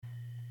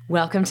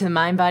Welcome to the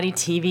MindBody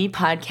TV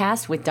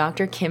podcast with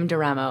Dr. Kim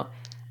Duramo.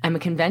 I'm a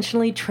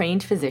conventionally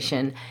trained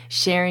physician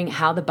sharing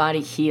how the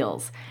body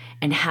heals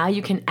and how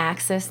you can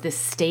access this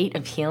state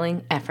of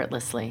healing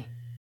effortlessly.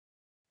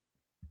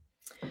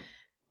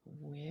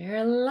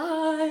 We're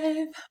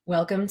live.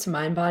 Welcome to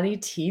MindBody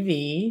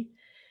TV.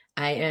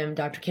 I am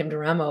Dr. Kim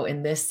Duramo,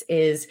 and this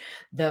is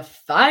the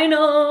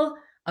final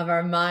of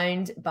our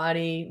Mind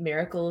Body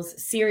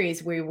Miracles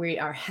series, where we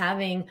are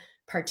having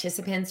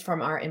participants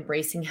from our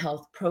Embracing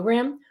Health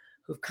program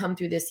who've come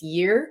through this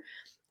year,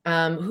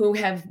 who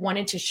have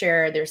wanted to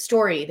share their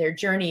story, their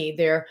journey,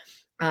 their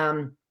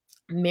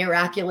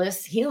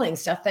miraculous healing,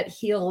 stuff that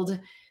healed,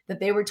 that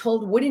they were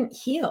told wouldn't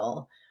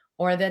heal,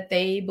 or that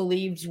they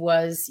believed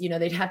was,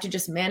 they'd have to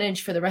just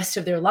manage for the rest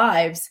of their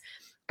lives.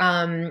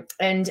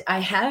 And I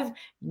have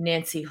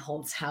Nancy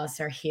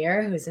Holzhauser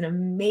here, who's an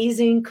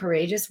amazing,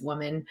 courageous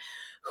woman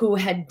who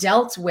had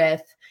dealt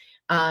with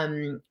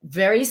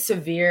very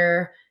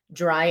severe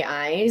dry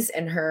eyes,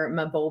 and her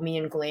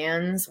meibomian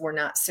glands were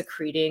not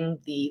secreting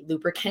the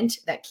lubricant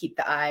that keep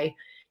the eye,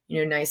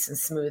 nice and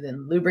smooth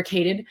and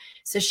lubricated.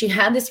 So she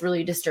had this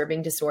really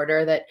disturbing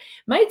disorder that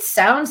might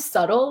sound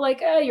subtle,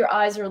 like your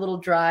eyes are a little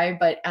dry,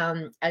 but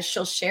as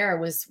she'll share,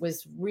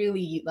 was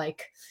really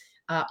like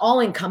all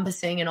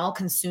encompassing and all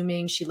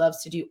consuming. She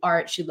loves to do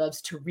art. She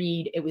loves to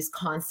read. It was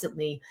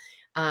constantly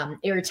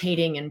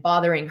irritating and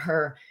bothering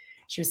her.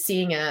 She was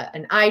seeing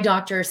an eye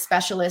doctor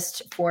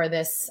specialist for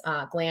this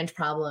gland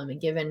problem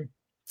and given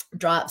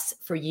drops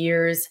for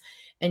years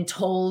and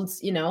told,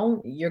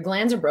 your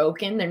glands are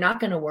broken. They're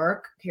not going to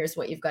work. Here's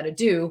what you've got to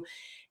do.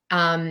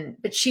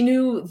 But she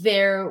knew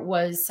there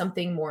was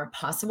something more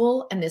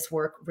possible. And this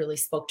work really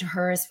spoke to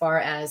her as far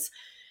as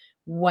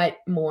what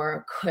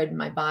more could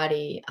my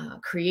body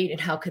create,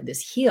 and how could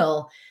this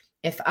heal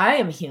if I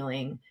am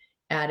healing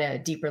at a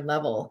deeper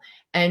level.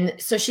 And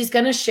so she's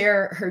going to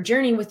share her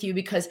journey with you,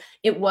 because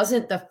it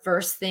wasn't the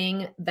first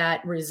thing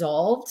that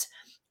resolved.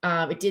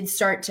 It did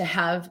start to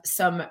have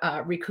some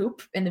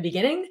recoup in the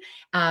beginning,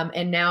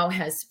 and now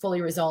has fully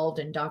resolved.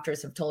 And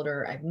doctors have told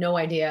her, I have no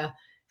idea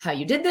how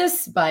you did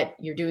this, but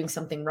you're doing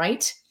something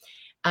right.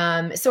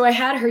 So I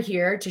had her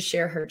here to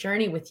share her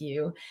journey with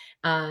you,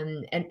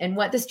 and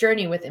what this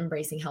journey with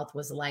Embracing Health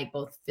was like,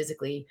 both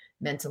physically,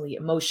 mentally,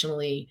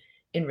 emotionally,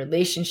 in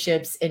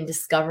relationships, in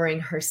discovering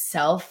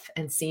herself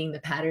and seeing the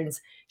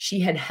patterns she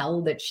had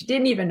held that she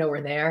didn't even know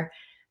were there,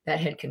 that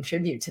had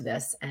contributed to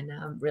this, and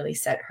really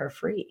set her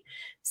free.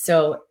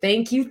 So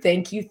thank you,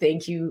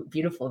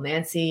 beautiful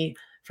Nancy,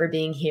 for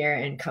being here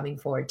and coming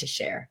forward to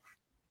share.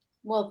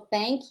 Well,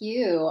 thank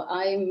you.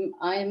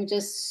 I'm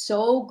just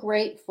so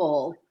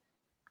grateful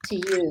to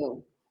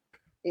you.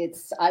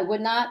 I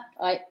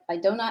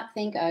do not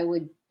think I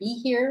would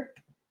be here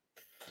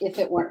if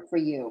it weren't for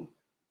you.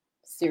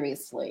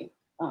 Seriously.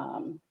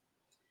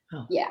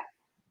 Yeah,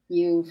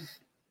 you've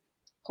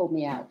pulled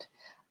me out.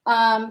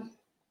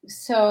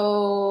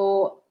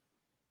 So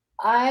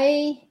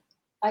I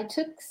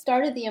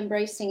started the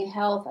Embracing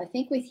Health, I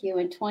think, with you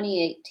in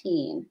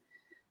 2018.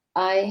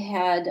 I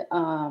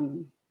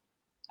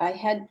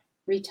had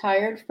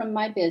retired from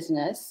my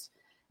business,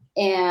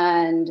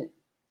 and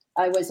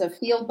I was a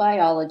field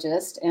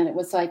biologist, and it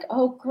was like,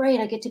 oh, great,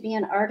 I get to be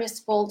an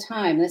artist full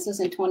time. This was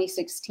in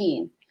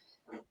 2016.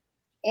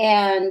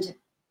 And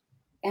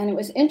it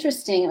was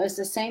interesting. It was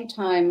the same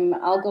time,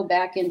 I'll go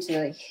back into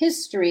the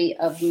history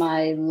of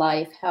my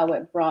life, how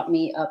it brought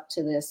me up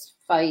to this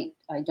fight,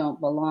 I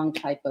don't belong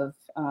type of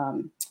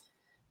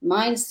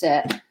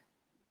mindset.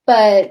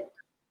 But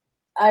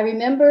I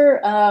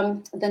remember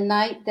the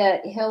night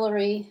that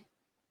Hillary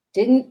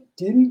didn't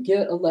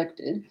get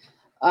elected.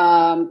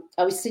 I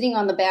was sitting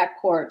on the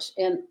back porch,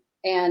 and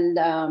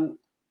I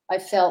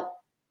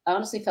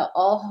honestly felt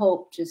all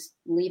hope just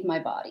leave my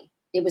body.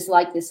 It was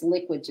like this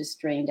liquid just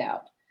drained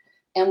out.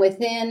 And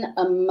within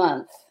a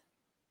month,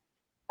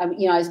 I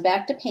was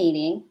back to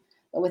painting,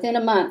 but within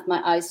a month, my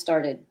eyes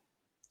started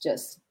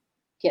just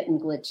getting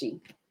glitchy.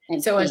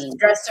 And so pain. A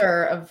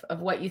stressor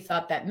of what you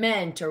thought that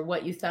meant, or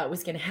what you thought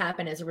was going to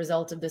happen as a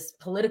result of this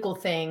political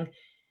thing,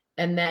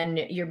 and then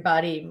your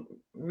body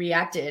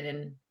reacted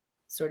and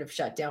sort of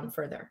shut down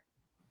further.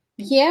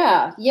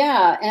 Yeah.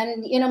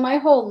 And, my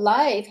whole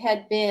life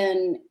had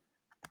been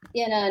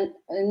in a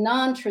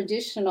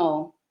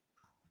non-traditional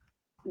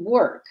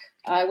work.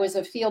 I was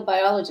a field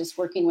biologist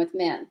working with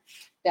men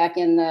back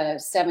in the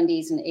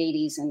 70s and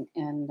 80s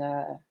and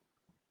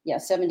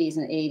 70s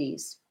and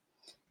 80s.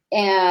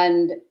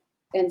 And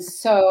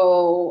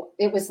so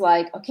it was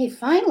like, okay,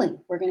 finally,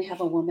 we're going to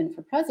have a woman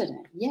for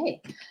president.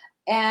 Yay.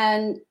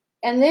 And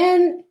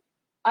then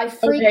I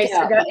freaked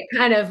out. So that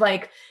kind of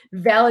like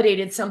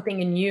validated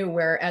something in you,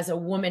 where as a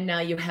woman now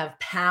you have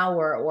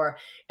power, or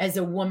as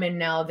a woman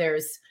now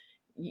there's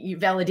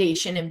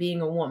validation in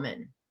being a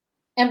woman.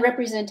 And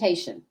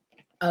representation.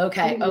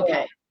 Okay.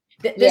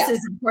 This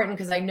is important,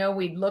 because I know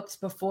we looked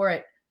before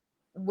at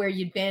where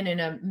you'd been in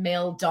a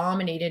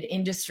male-dominated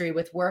industry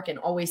with work, and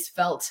always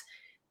felt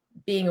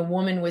being a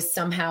woman was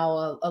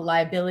somehow a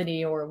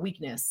liability or a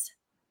weakness.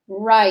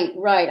 Right.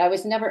 I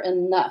was never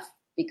enough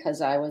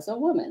because I was a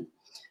woman.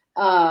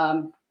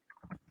 And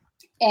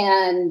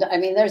I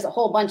mean, there's a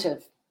whole bunch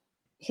of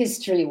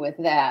history with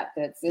that.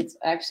 It's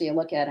actually a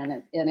look at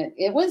it, and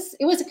it was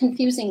a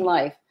confusing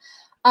life.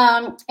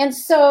 And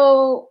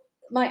so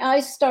my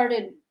eyes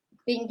started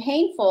being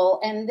painful,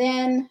 and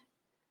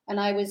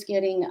I was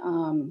getting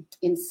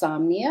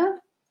insomnia,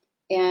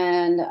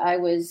 and I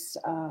was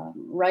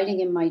writing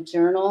in my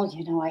journal,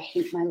 you know, I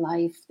hate my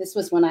life. This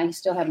was when I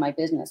still had my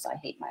business. I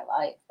hate my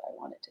life. I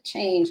wanted to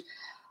change.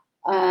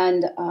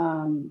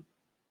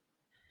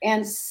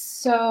 And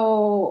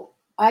so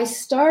I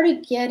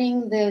started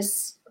getting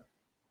this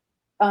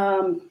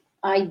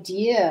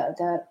idea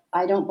that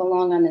I don't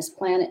belong on this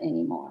planet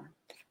anymore.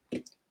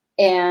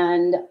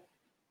 And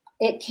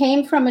it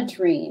came from a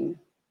dream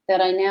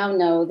that I now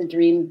know the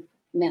dream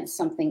meant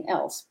something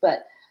else,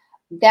 but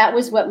that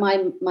was what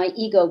my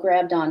ego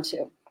grabbed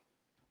onto.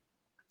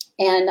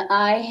 And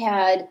I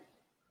had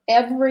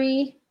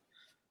everything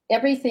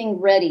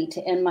ready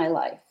to end my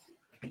life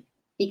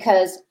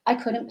because I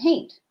couldn't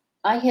paint.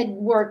 I had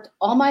worked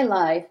all my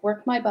life,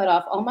 worked my butt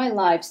off all my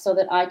life so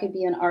that I could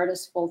be an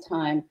artist full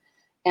time.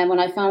 And when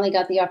I finally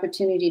got the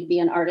opportunity to be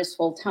an artist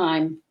full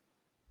time,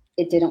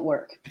 it didn't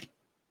work.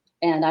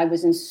 And I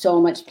was in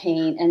so much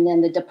pain. And then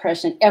the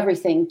depression,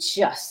 everything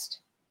just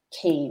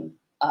came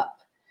up.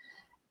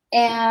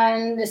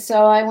 And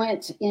so I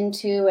went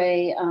into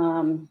I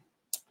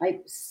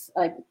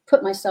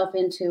put myself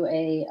into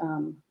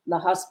the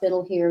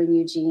hospital here in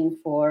Eugene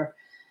for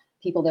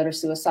people that are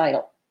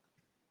suicidal.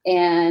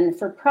 And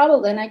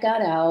then I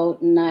got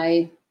out,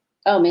 and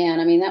oh man,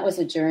 I mean, that was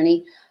a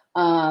journey.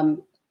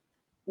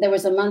 There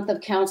was a month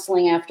of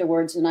counseling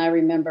afterwards, and I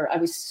remember I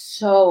was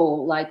so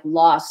like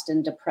lost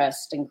and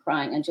depressed and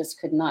crying and just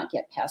could not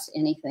get past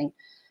anything.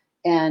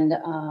 And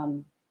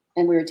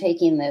we were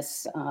taking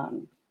this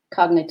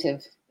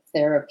cognitive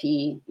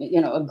therapy, you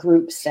know, a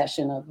group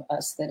session of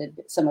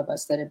some of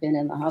us that had been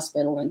in the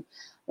hospital, and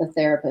the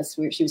therapist,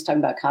 she was talking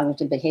about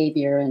cognitive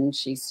behavior, and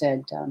she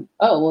said,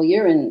 oh, well,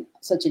 you're in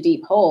such a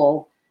deep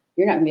hole,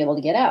 you're not gonna be able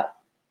to get out.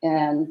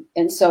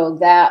 And so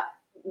that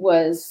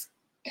was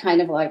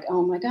kind of like,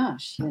 oh my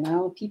gosh, you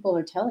know, people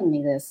are telling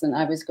me this. And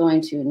I was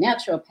going to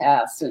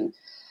naturopaths, and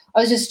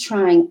I was just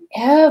trying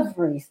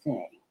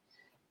everything.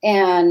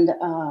 And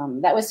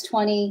that was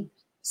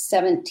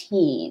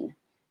 2017.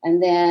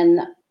 And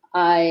then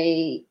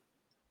I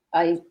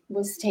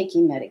was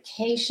taking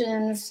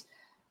medications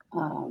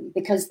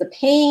because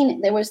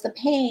there was the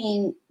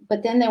pain,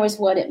 but then there was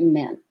what it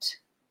meant.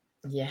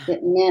 Yeah.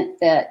 It meant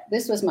that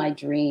this was my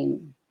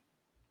dream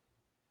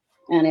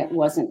and it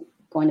wasn't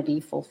going to be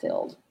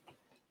fulfilled.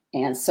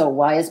 And so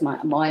why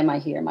am I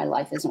here? My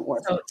life isn't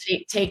worth it. So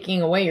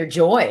taking away your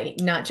joy,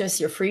 not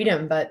just your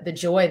freedom, but the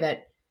joy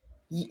that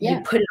you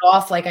Yeah. put it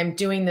off. Like, I'm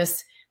doing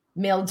this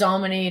male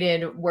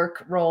dominated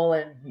work role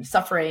and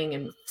suffering,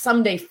 and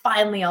someday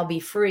finally I'll be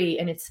free.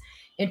 And it's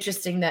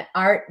interesting that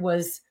art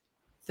was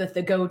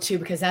the go-to,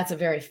 because that's a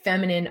very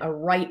feminine, a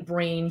right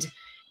brained.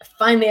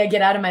 Finally I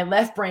get out of my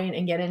left brain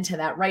and get into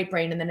that right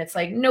brain. And then it's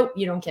like, nope,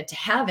 you don't get to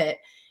have it.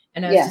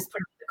 And I was just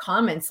putting in the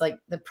comments, like,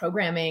 the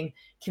programming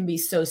can be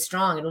so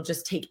strong, it'll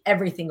just take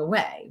everything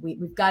away.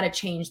 We've got to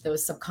change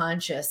those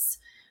subconscious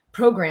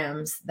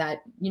programs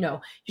that, you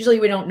know,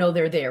 usually we don't know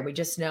they're there. We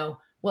just know,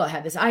 well, I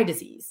have this eye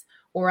disease,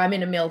 or I'm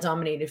in a male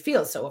dominated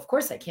field, so of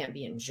course I can't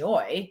be in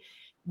joy.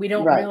 We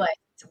don't realize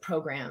it's a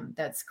program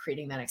that's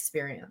creating that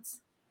experience.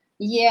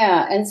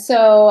 Yeah. And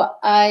so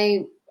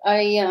I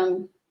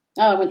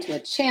went to a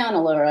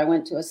channeler, I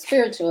went to a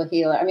spiritual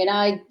healer. I mean,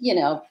 you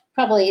know,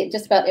 probably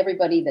just about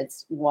everybody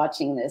that's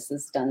watching this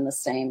has done the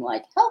same,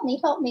 like, help me,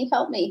 help me,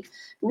 help me,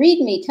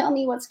 read me, tell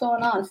me what's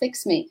going on,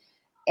 fix me.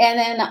 And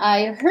then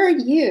I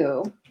heard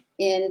you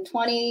in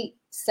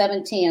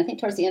 2017, I think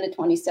towards the end of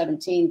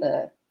 2017,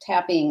 the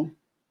Tapping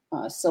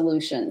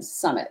Solutions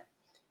Summit.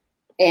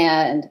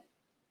 And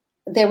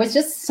there was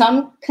just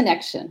some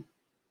connection.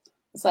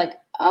 It's like,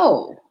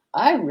 oh,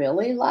 I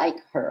really like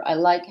her. I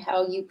like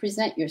how you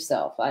present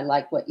yourself. I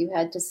like what you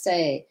had to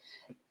say.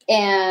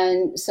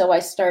 And so I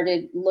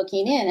started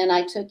looking in, and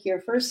I took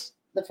the first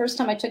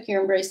time I took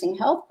your Embracing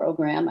Health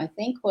program, I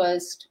think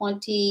was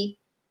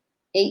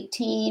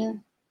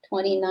 2018,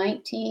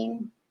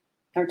 2019,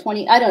 or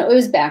 20, I don't know, it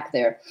was back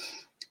there.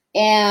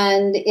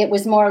 And it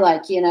was more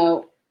like, you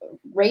know,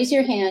 raise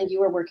your hand,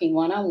 you were working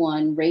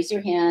one-on-one, raise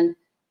your hand,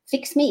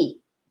 fix me.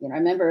 You know, I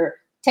remember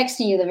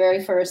texting you the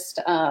very first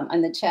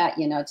on the chat,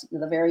 you know,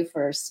 the very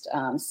first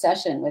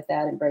session with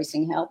that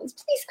Embracing Health is,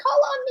 please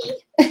call on me.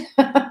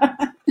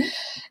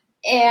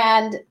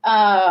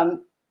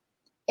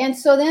 And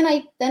so then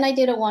I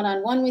did a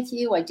one-on-one with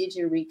you. I did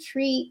your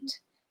retreat,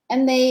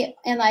 and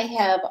I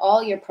have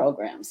all your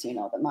programs, you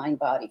know, the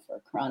MindBody for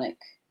chronic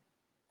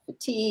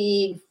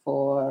fatigue,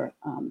 for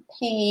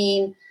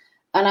pain.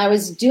 And I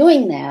was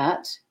doing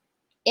that,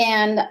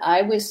 and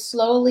I was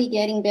slowly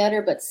getting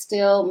better, but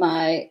still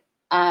my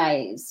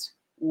eyes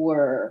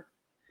were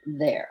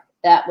there.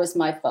 That was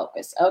my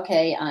focus.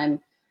 Okay, I'm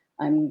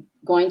I'm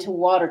going to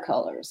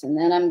watercolors, and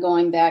then I'm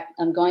going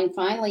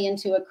finally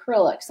into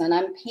acrylics, and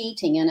I'm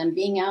painting, and I'm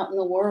being out in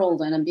the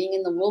world, and I'm being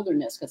in the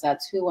wilderness because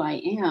that's who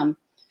I am.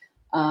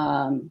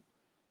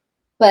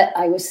 But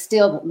I was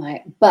still,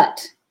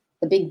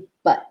 the big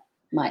but,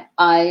 my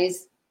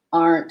eyes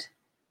aren't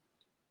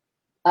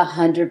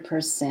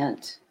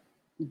 100%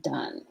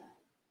 done.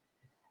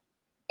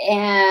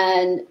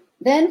 And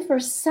then for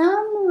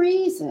some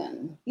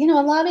reason, a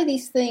lot of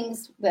these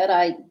things that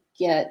I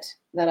get,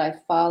 that I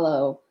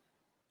follow,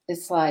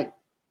 it's like,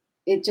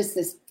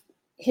 this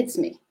hits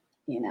me,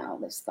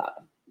 this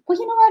thought, well,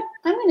 you know what?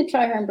 I'm going to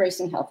try her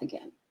Embracing Health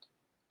again.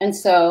 And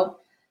so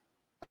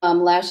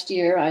last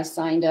year I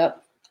signed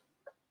up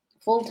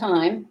full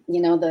time,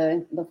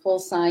 the full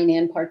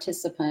sign-in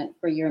participant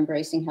for your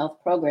Embracing Health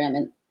program.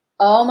 And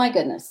oh my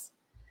goodness,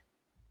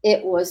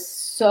 it was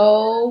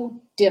so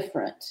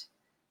different.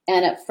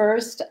 And at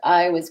first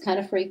I was kind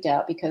of freaked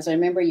out because I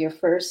remember your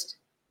first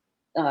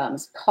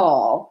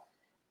call,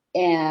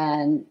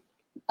 and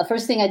the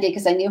first thing I did,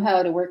 because I knew how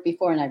it worked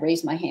before, and I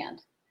raised my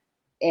hand,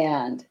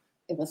 and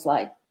it was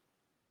like,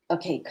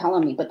 okay, call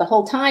on me. But the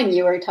whole time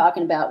you were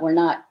talking about, we're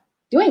not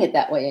doing it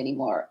that way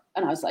anymore.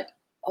 And I was like,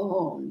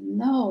 oh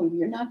no,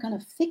 you're not going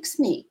to fix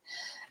me.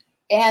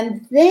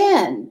 And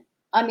then,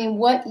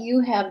 what you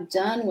have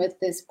done with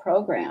this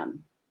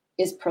program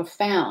is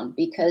profound,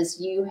 because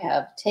you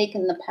have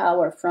taken the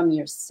power from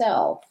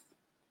yourself,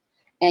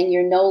 and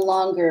you're no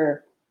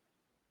longer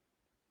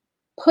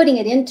putting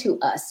it into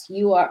us.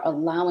 You are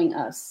allowing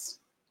us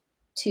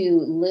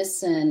to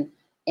listen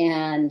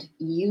and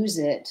use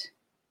it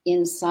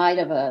inside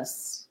of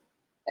us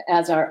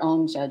as our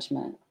own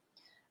judgment.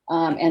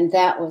 And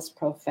that was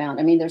profound.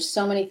 There's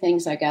so many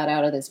things I got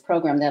out of this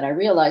program that I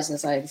realized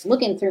as I was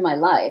looking through my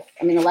life.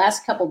 The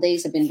last couple of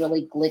days have been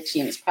really glitchy,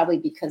 and it's probably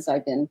because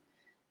I've been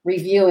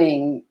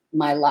reviewing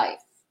my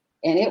life,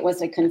 and it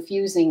was a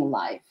confusing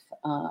life.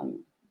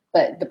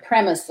 But the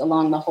premise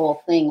along the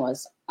whole thing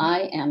was,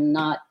 I am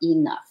not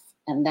enough.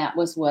 And that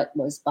was what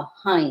was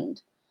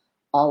behind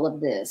all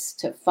of this,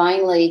 to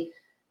finally,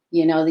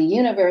 the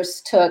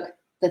universe took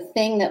the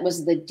thing that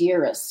was the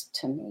dearest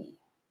to me,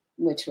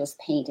 which was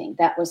painting.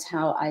 That was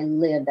how I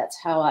live. That's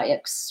how I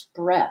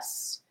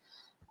express.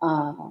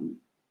 And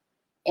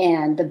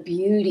the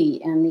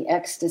beauty and the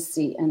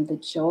ecstasy and the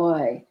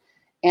joy.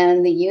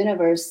 And the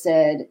universe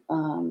said,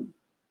 in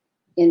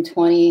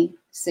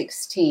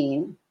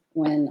 2016,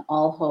 when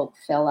all hope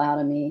fell out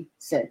of me,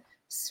 said,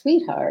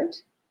 sweetheart,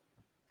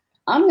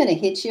 I'm going to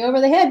hit you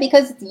over the head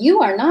because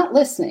you are not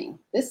listening.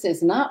 This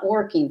is not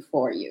working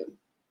for you.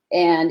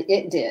 And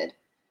it did.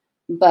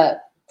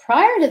 But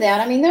prior to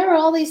that, there were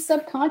all these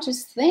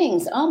subconscious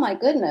things. Oh my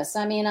goodness.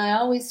 I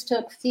always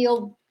took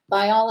field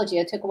biology.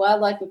 I took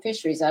wildlife and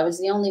fisheries. I was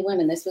the only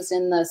woman. This was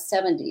in the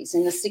 70s.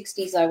 In the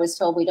 60s, I was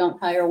told we don't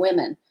hire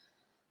women.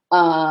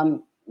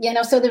 So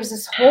there's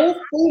this whole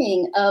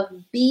thing of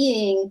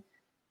being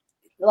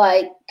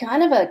like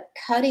kind of a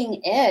cutting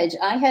edge.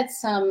 I had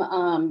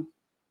some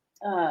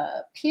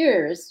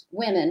peers,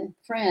 women,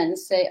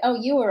 friends say, oh,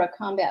 you were a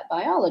combat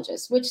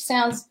biologist, which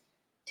sounds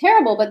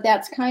terrible, but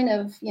that's kind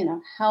of,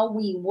 how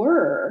we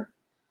were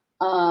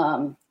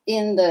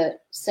in the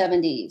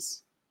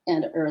 70s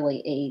and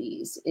early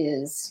 80s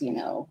is,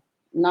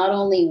 not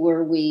only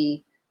were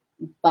we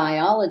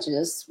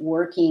biologists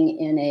working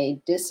in a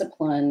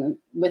discipline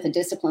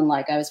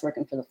like I was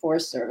working for the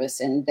Forest Service,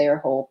 and their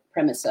whole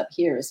premise up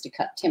here is to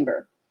cut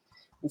timber.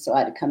 And so I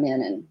had to come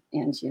in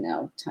and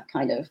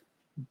kind of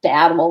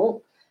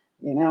battle,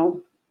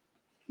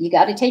 you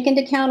got to take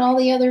into account all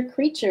the other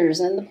creatures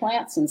and the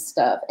plants and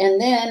stuff. And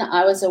then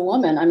I was a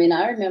woman. I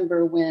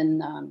remember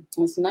when it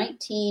was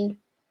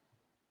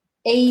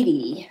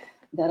 1980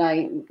 that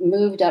I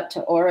moved up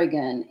to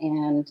Oregon,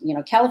 and,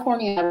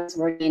 California, I was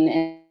working,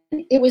 and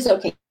it was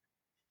okay.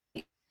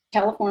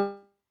 California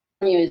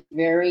is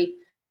very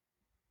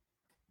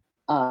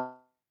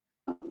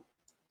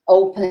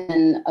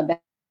open about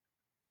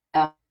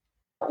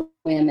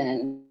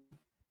women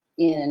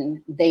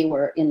they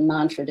were in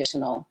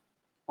non-traditional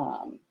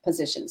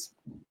positions.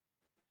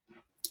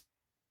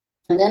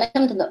 And then I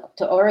come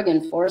to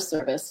Oregon Forest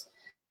Service,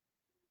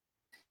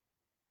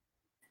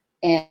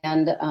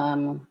 and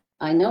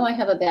I know I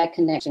have a bad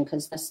connection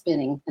because the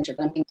spinning.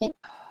 I'm thinking,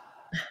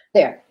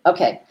 there,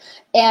 okay.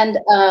 And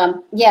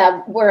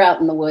yeah, we're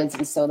out in the woods,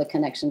 and so the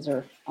connections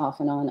are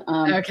off and on.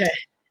 Okay.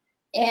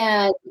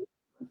 And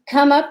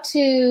come up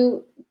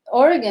to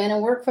Oregon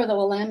and work for the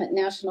Willamette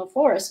National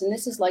Forest, and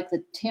this is like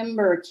the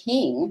timber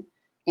king,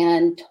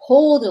 and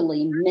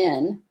totally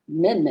men.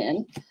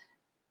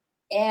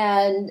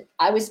 And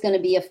I was going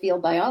to be a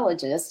field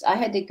biologist.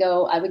 I would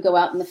go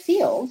out in the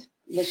field,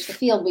 which the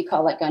field we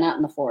call like going out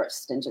in the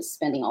forest and just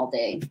spending all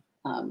day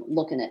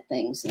looking at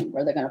things and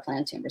where they're going to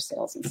plant timber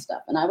sales and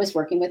stuff. And I was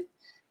working with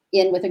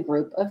a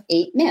group of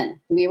 8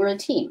 men. We were a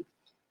team.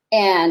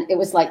 And it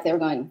was like they were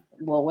going,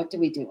 well, what do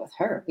we do with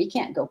her? We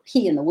can't go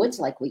pee in the woods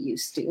like we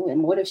used to.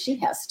 And what if she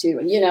has to?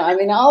 And,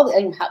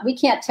 we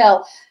can't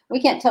tell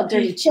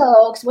dirty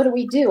jokes. What do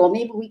we do? Well,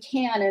 maybe we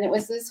can. And it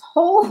was this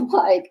whole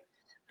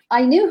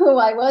I knew who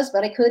I was,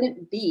 but I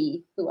couldn't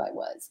be who I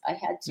was. I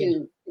had Yeah.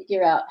 to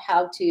figure out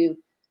how to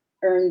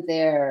earn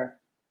their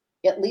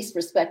at least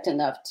respect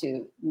enough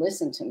to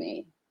listen to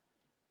me.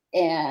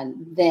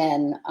 And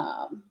then,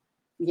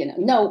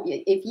 no,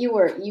 if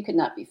you could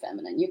not be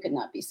feminine, you could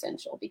not be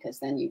sensual, because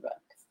then you were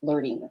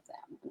flirting with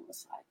them. And it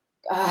was like,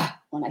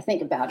 when I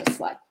think about it, it's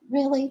like,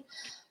 really?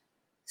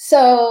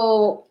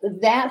 So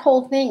that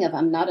whole thing of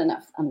I'm not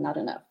enough, I'm not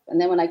enough. And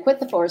then when I quit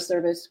the Forest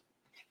Service,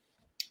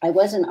 I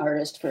was an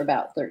artist for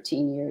about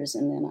 13 years,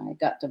 and then I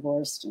got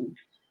divorced, and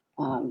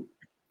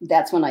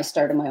that's when I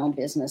started my own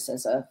business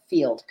as a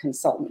field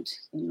consultant,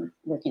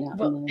 working out.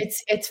 Well,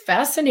 it's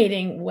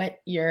fascinating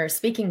what you're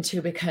speaking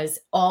to, because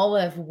all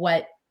of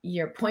what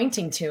you're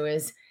pointing to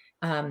is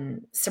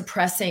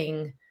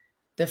suppressing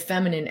the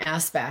feminine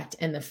aspect,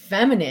 and the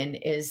feminine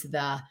is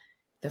the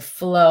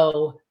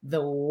flow,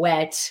 the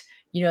wet,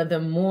 the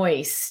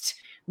moist,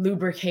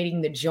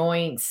 lubricating the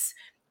joints,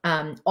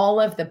 all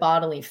of the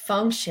bodily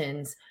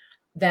functions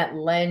that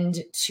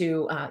lend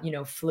to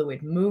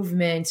fluid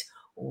movement,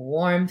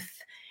 warmth,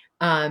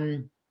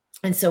 and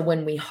so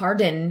when we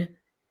harden,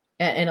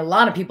 and a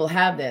lot of people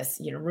have this,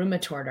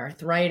 rheumatoid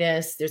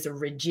arthritis, there's a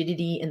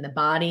rigidity in the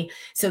body.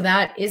 So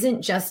that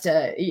isn't just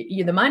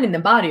the mind and the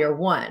body are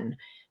one.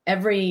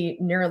 Every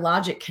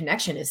neurologic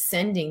connection is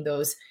sending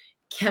those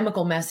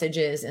chemical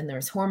messages, and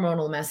there's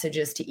hormonal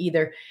messages to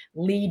either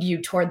lead you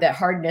toward that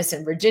hardness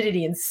and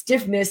rigidity and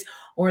stiffness,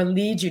 or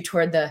lead you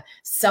toward the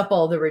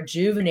supple, the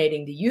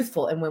rejuvenating, the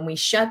youthful. And when we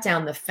shut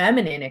down the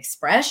feminine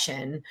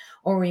expression,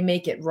 or we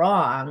make it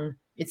wrong,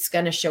 it's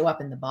going to show up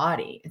in the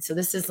body. And so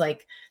this is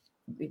like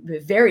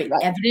very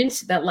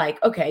evident that,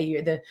 like,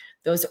 okay,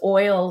 those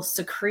oil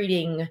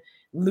secreting,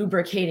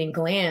 lubricating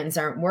glands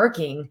aren't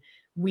working.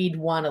 We'd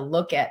want to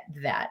look at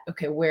that.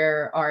 Okay,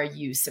 where are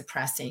you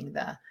suppressing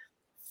the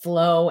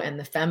flow and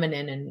the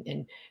feminine?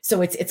 And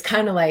so it's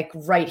kind of like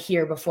right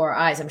here before our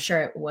eyes. I'm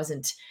sure it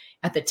wasn't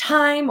at the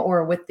time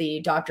or with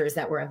the doctors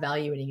that were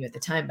evaluating you at the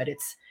time, but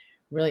it's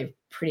really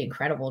pretty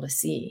incredible to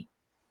see.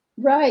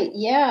 Right.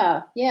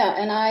 Yeah. Yeah.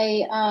 And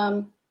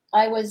I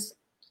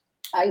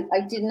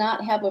did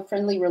not have a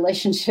friendly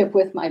relationship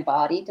with my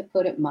body, to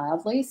put it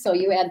mildly. So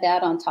you add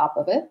that on top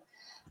of it.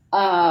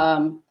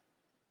 And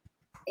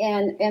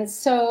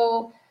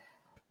so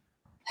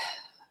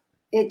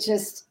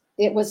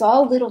it was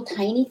all little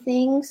tiny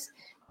things,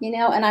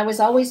 and I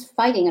was always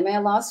fighting. I mean, I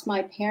lost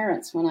my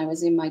parents when I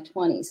was in my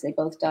 20s. They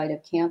both died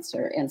of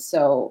cancer. And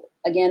so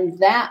again,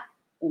 that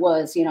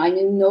was, I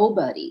knew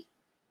nobody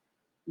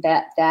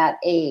that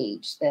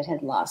age that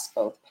had lost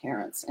both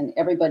parents, and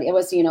everybody, it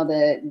was,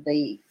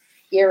 the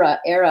era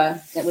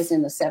that was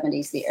in the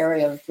 70s, the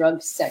era of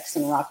drugs, sex,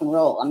 and rock and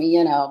roll. I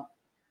mean, oh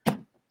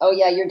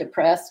yeah, you're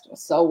depressed.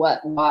 So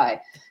what?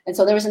 Why? And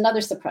so there was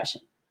another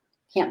suppression.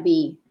 Can't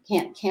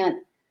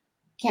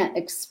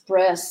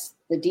express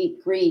the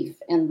deep grief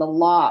and the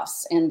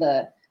loss and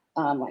the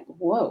like,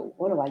 whoa,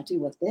 what do I do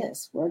with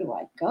this? Where do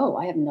I go?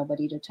 I have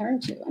nobody to turn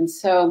to. And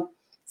so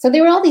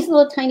there were all these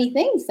little tiny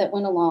things that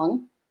went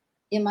along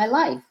in my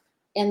life,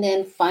 and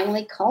then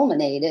finally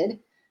culminated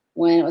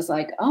when it was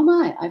like, oh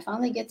my, I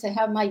finally get to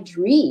have my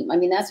dream. I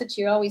mean, that's what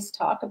you always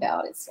talk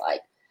about. It's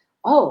like,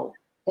 oh,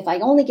 if I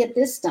only get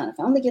this done, if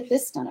I only get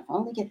this done, if I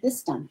only get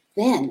this done,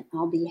 then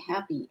I'll be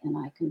happy and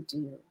I can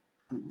do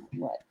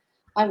what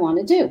I want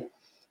to do.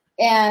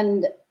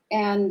 And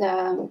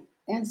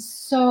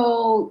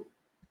so,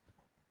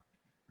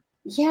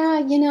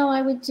 yeah,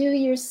 I would do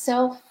your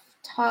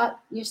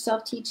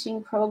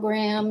self-teaching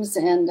programs.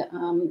 And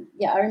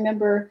yeah, I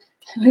remember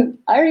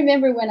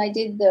when I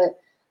did the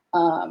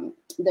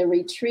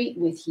retreat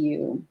with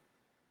you,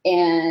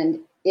 and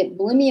it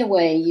blew me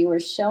away. You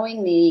were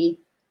showing me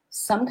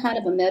some kind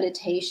of a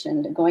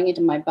meditation going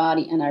into my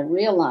body, and I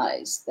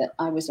realized that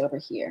I was over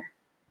here,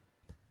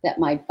 that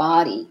my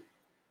body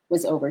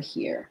was over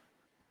here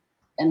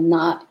and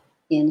not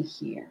in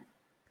here.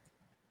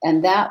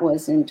 And that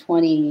was in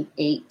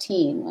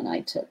 2018 when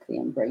I took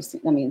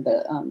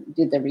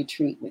did the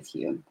retreat with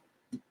you.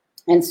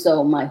 And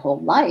so my whole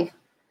life,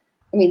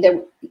 I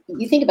mean,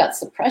 you think about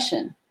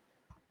suppression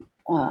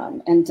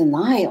and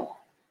denial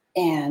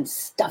and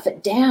stuff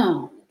it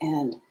down.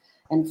 And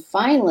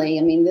finally,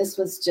 I mean, this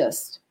was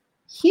just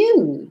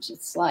huge.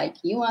 It's like,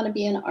 you want to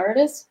be an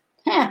artist?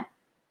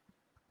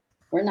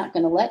 We're not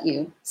going to let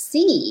you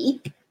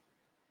see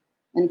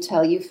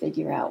until you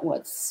figure out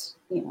what's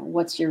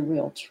your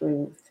real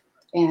truth.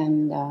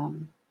 And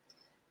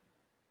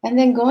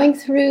then going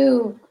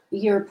through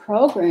your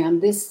program,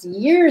 this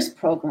year's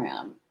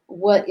program,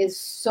 what is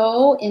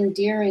so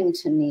endearing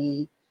to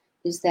me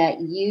is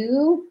that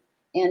you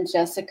and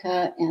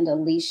Jessica and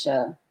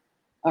Alicia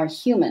are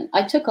human.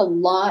 I took a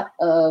lot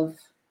of,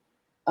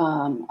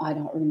 I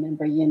don't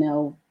remember,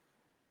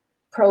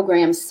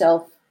 programs,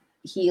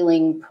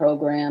 self-healing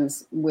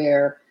programs,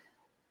 where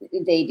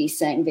they'd be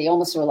saying, they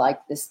almost were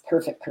like this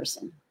perfect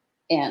person.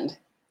 And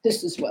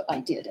this is what I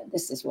did, and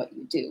this is what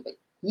you do. But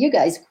you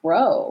guys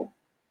grow.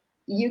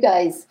 You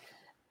guys,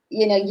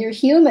 you're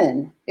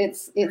human.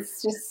 It's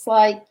just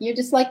like, you're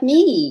just like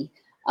me.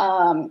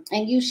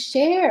 And you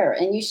share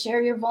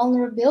your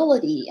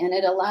vulnerability, and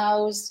it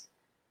allows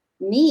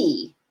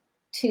me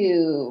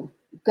to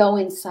go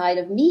inside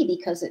of me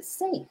because it's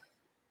safe.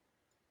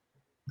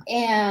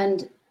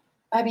 And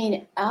I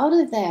mean, out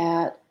of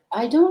that,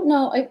 I don't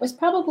know, it was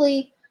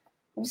probably,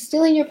 I was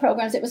still in your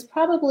programs. It was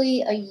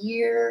probably a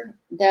year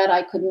that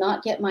I could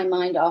not get my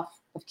mind off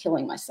of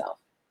killing myself.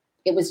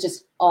 It was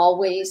just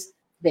always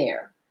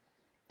there.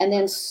 And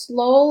then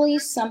slowly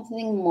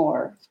something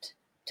morphed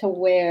to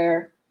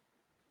where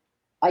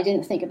I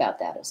didn't think about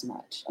that as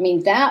much. I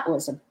mean, that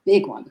was a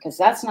big one because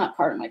that's not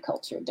part of my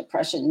culture.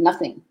 Depression,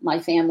 nothing. My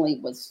family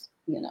was,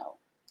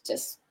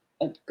 just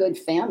a good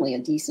family, a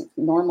decent,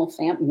 normal,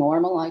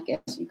 I guess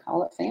you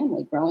call it,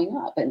 family growing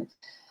up. And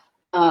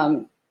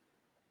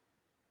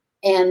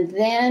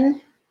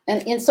then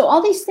so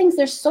all these things,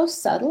 they're so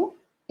subtle.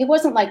 It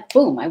wasn't like,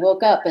 boom, I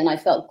woke up and I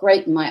felt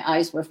great and my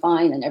eyes were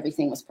fine and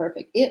everything was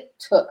perfect. It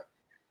took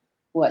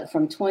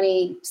from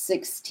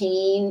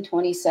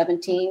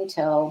 2017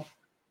 till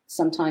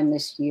sometime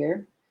this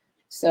year.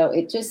 So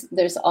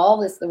there was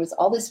all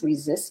this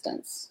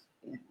resistance.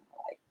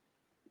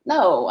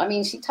 No, I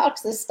mean, she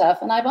talks this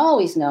stuff and I've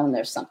always known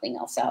there's something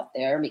else out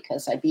there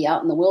because I'd be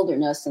out in the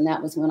wilderness and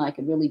that was when I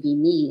could really be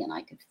me and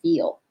I could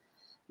feel.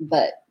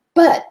 But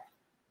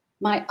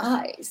my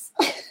eyes.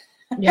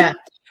 Yeah.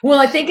 Well,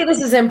 I think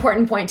this is an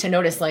important point to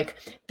notice. Like,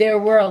 there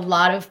were a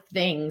lot of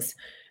things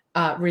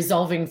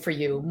resolving for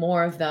you,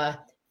 more of the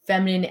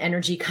feminine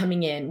energy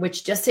coming in,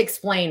 which, just to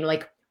explain,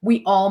 like,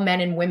 we all,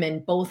 men and women,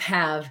 both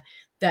have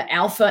the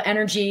alpha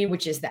energy,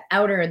 which is the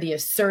outer, the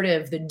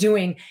assertive, the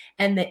doing,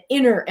 and the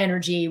inner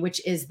energy, which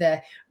is the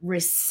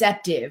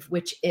receptive,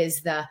 which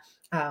is the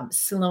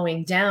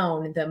slowing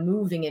down, the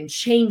moving and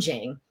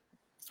changing.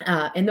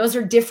 And those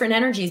are different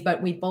energies,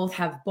 but we both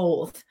have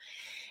both.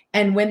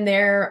 And when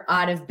they're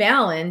out of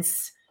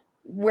balance,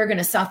 we're going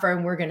to suffer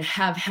and we're going to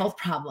have health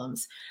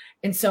problems.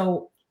 And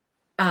so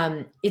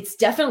it's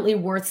definitely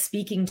worth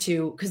speaking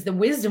to, because the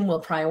wisdom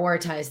will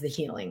prioritize the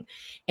healing.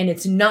 And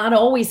it's not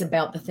always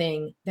about the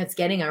thing that's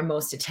getting our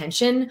most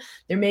attention.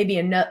 There may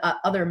be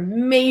other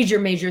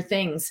major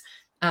things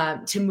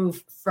to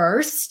move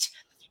first.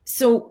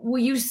 So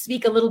will you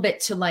speak a little bit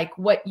to like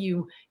what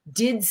you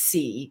did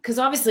see? Because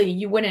obviously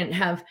you wouldn't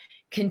have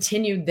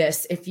continued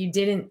this if you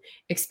didn't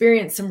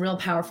experience some real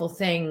powerful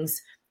things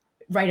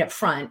right up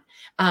front,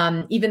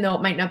 even though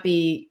it might not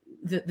be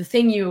the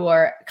thing you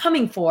are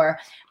coming for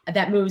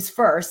that moves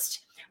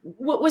first.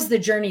 What was the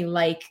journey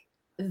like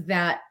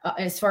that,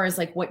 as far as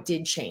like what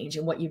did change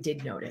and what you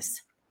did notice?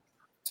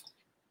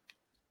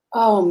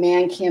 Oh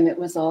man, Kim, it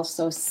was all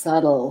so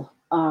subtle.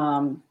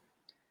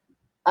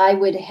 I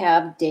would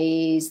have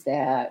days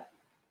that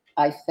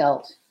I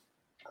felt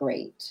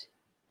great,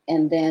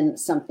 and then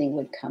something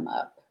would come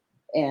up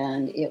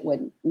and it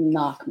would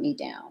knock me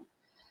down.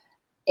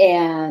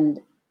 And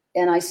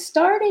I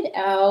started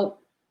out,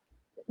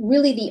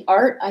 really the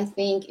art, I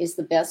think, is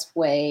the best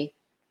way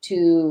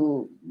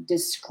to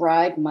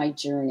describe my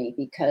journey,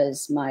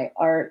 because my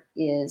art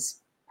is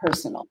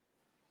personal.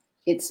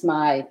 It's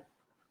my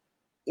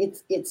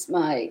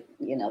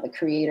the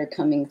creator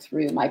coming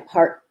through, my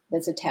part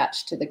that's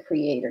attached to the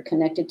creator,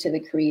 connected to the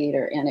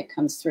creator, and it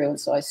comes through. And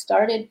so I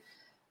started,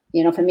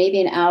 for maybe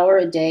an hour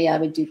a day, I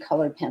would do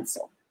colored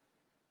pencil.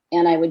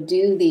 And I would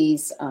do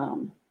these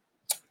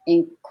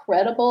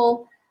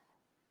incredible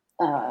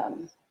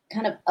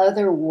kind of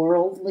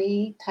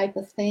otherworldly type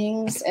of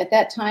things. At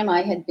that time,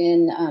 I had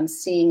been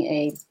seeing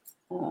a,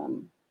 what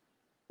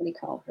do you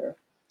call her?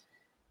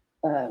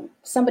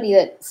 Somebody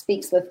that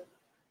speaks with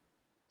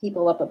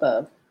people up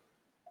above.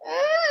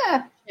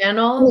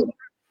 Channel?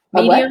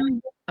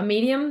 Medium? A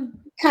medium?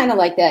 Kind of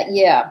like that,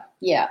 yeah.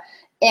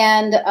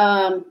 And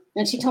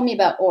she told me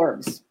about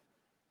orbs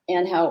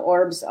and how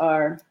orbs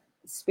are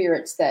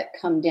spirits that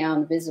come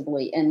down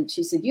visibly. And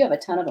she said, you have a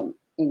ton of them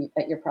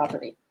at your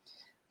property.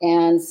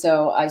 And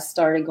so I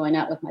started going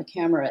out with my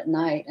camera at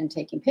night and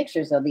taking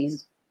pictures of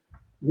these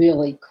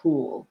really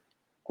cool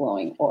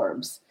glowing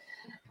orbs.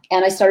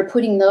 And I started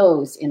putting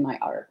those in my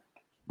art.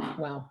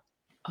 Wow.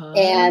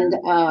 And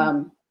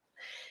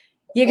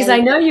yeah, because I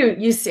know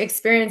you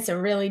experienced a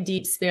really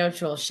deep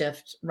spiritual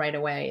shift right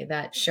away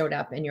that showed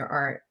up in your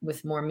art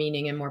with more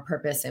meaning and more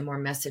purpose and more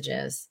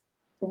messages.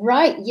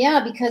 Right.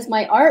 Yeah, because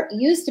my art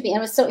used to be, and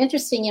it was so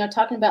interesting,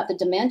 talking about the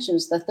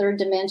dimensions, the third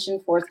dimension,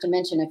 fourth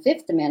dimension, and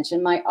fifth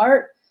dimension. My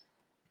art,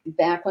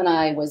 back when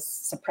I was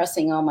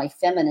suppressing all my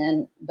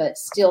feminine, but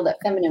still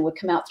that feminine would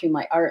come out through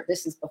my art,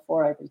 this is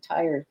before I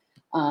retired,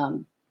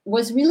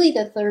 was really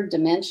the third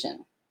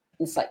dimension.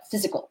 It's like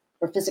physical.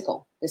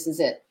 This is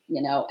it,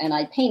 and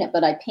I paint it,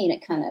 but I paint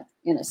it kind of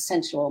in a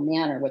sensual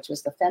manner, which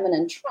was the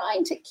feminine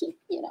trying to keep,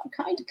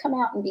 kind of come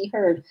out and be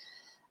heard.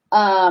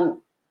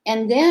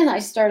 And then I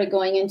started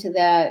going into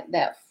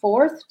that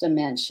fourth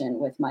dimension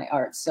with my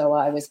art. So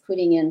I was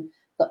putting in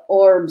the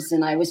orbs,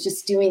 and I was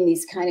just doing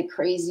these kind of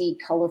crazy,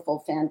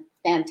 colorful,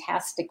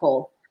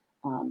 fantastical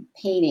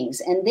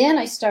paintings. And then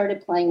I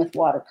started playing with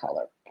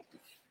watercolor.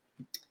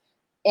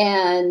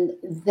 And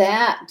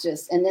that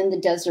just, and then the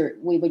desert,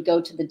 we would go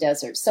to the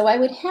desert. So I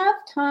would have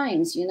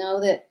times, you know,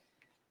 that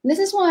this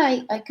is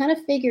why I kind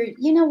of figured,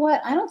 you know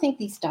what, I don't think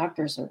these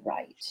doctors are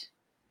right.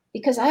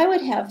 Because I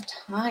would have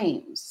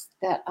times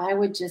that I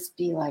would just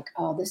be like,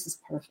 oh, this is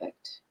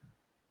perfect.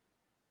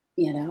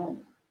 You know,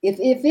 if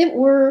it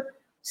were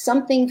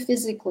something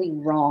physically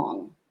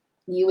wrong,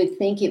 you would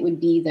think it would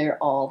be there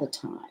all the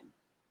time.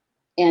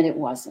 And it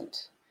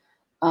wasn't.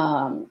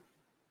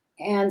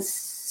 And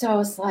so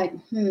it's like,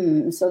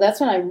 So that's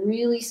when I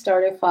really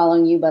started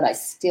following you, but I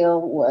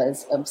still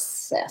was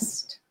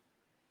obsessed.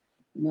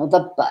 You know,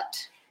 the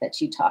butt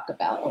that you talk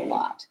about a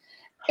lot.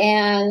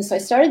 And so I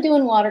started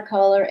doing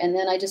watercolor, and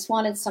then I just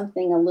wanted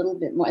something a little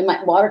bit more. And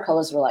my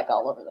watercolors were like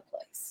all over the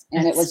place.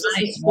 And it was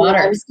just nice. Water.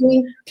 I was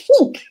doing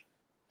pink.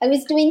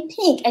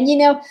 And, you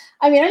know,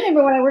 I mean, I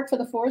remember when I worked for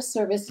the Forest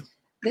Service,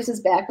 this is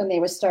back when they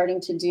were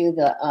starting to do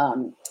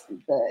the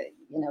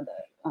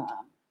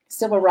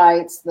civil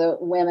rights, the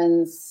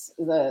women's,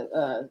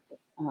 the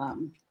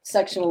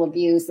sexual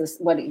abuse,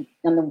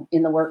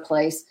 in the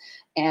workplace,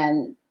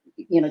 and,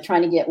 you know,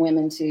 trying to get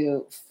women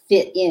to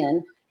fit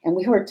in. And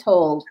we were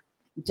told,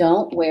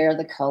 don't wear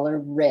the color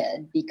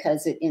red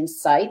because it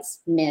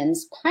incites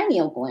men's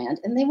pineal gland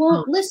and they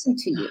won't listen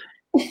to you.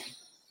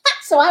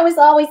 So I was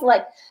always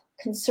like,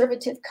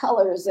 conservative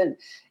colors, and,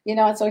 you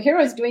know, and so here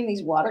I was doing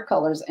these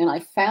watercolors, and I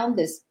found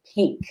this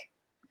pink.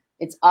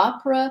 It's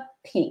opera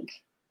pink,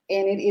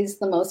 and it is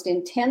the most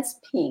intense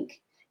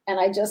pink. And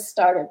I just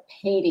started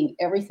painting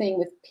everything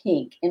with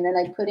pink, and then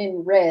I put in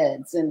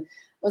reds, and it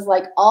was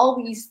like all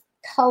these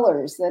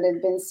colors that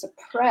had been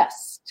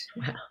suppressed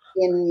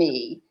in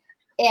me.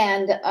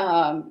 And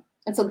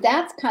so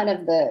that's kind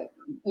of the,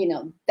 you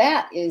know,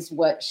 that is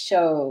what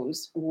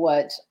shows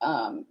what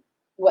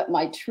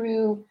my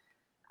true,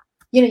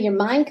 you know, your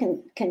mind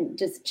can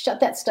just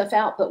shut that stuff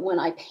out. But when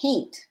I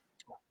paint,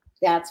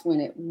 that's when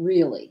it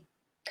really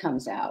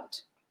comes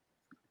out.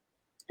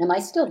 Am I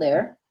still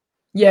there?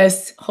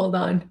 Yes. Hold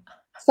on.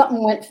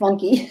 Something went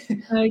funky.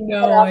 I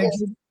know.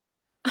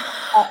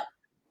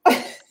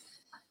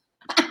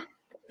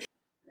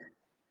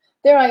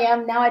 There I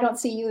am. Now I don't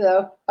see you,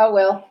 though. Oh,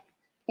 well.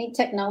 Ain't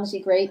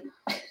technology great?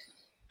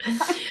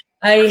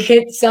 I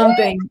hit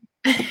something.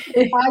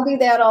 I do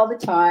that all the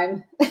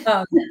time.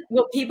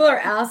 Well, people are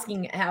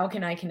asking, how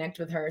can I connect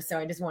with her? So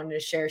I just wanted to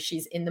share,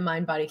 she's in the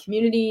MindBody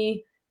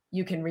community.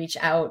 You can reach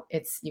out.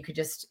 You could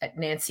just at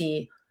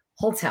Nancy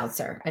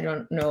Holzhauser. I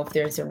don't know if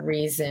there's a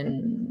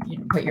reason you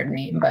can put your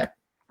name, but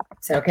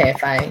it's okay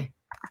if I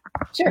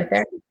sure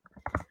there.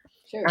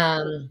 Sure.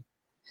 And,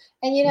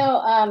 you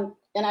know,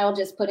 and I will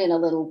just put in a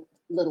little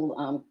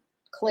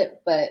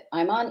clip, but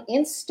I'm on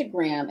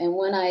Instagram, and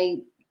when I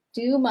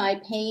do my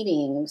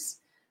paintings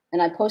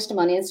and I post them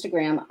on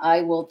Instagram,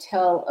 I will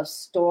tell a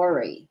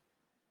story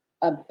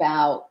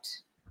about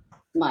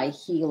my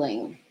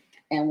healing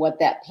and what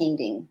that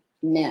painting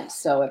meant.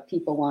 So if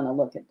people want to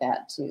look at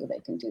that too, they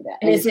can do that.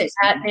 And is it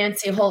at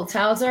Nancy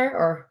Holzhauser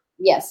or?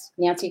 Yes,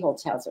 Nancy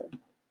Holzhauser.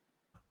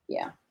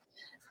 Yeah.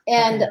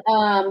 And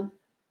okay.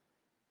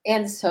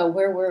 And so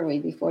where were we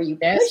before you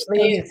pushed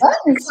those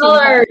buttons?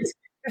 Colors.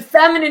 The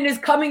feminine is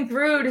coming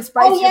through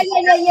despite. Oh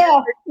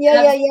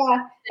yeah.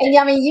 And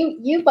I mean,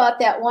 you bought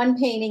that one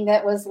painting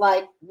that was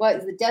like,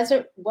 what, the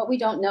desert? What we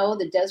don't know,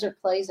 the desert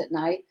plays at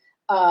night.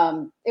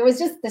 It was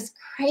just this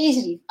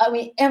crazy. I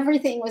mean,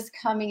 everything was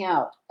coming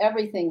out,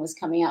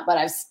 but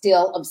I was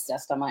still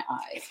obsessed on my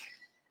eyes.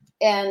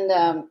 And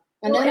then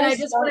I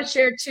just want to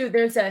share too.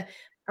 There's a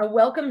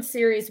welcome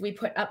series we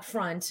put up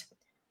front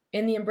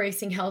in the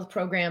Embracing Health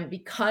program,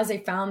 because I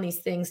found these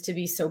things to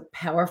be so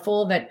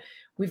powerful that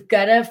we've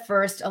got to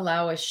first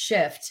allow a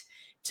shift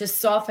to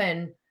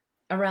soften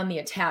around the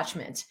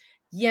attachment.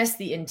 Yes,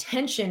 the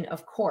intention,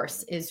 of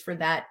course, is for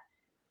that,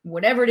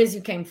 whatever it is you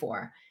came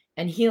for,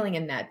 and healing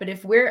in that. But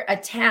if we're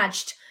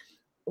attached,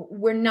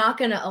 we're not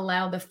going to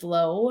allow the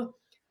flow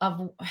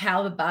of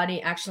how the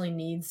body actually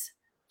needs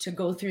to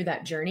go through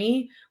that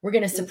journey. We're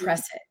going to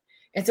suppress it.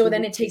 And so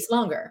then it takes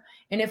longer.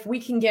 And if we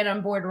can get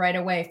on board right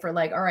away for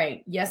like, all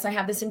right, yes, I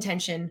have this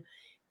intention,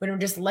 but we'll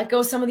just let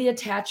go some of the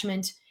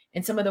attachment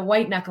and some of the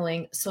white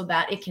knuckling so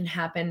that it can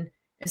happen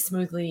as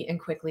smoothly and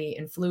quickly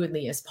and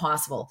fluidly as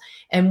possible.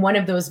 And one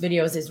of those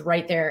videos is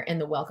right there in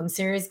the welcome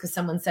series, because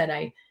someone said,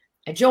 I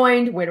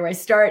joined, where do I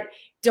start?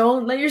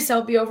 Don't let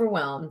yourself be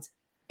overwhelmed.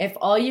 If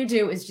all you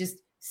do is just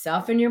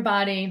soften your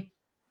body,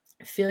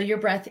 feel your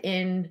breath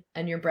in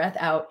and your breath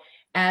out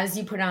as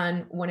you put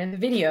on one of the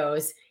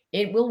videos,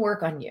 it will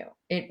work on you.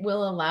 It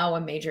will allow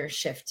a major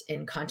shift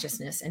in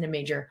consciousness and a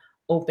major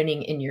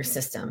opening in your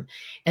system.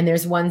 And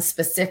there's one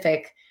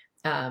specific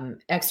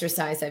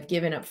exercise I've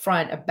given up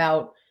front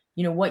about,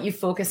 you know, what you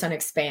focus on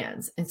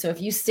expands. And so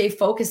if you stay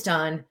focused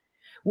on,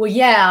 well,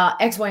 yeah,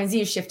 X, Y, and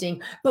Z is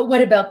shifting, but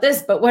what about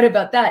this? But what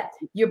about that?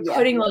 You're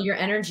putting all your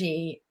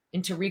energy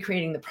into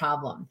recreating the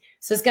problem.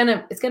 So it's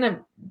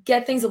gonna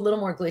get things a little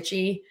more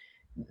glitchy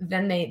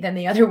than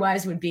they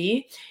otherwise would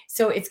be.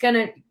 So it's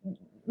gonna,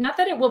 not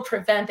that it will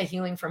prevent the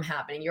healing from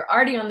happening. You're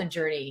already on the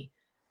journey,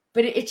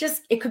 but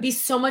it could be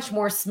so much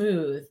more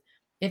smooth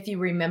if you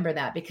remember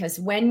that, because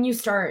when you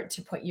start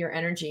to put your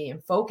energy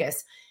and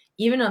focus,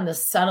 even on the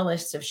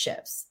subtlest of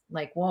shifts,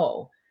 like,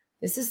 whoa,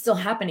 this is still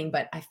happening,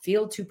 but I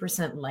feel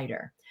 2%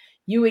 lighter.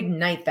 You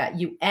ignite that,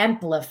 you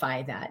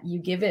amplify that, you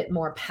give it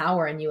more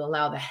power, and you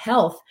allow the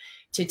health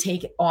to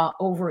take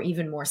over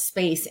even more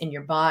space in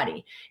your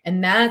body.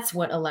 And that's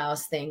what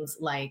allows things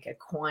like a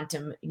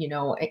quantum,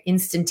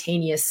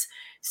 instantaneous,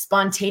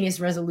 spontaneous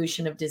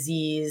resolution of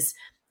disease,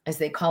 as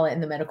they call it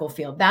in the medical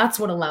field. That's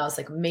what allows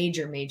like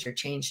major, major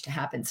change to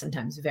happen,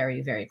 sometimes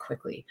very, very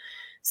quickly.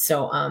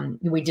 So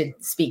we did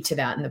speak to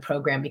that in the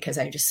program because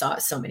I just saw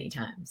it so many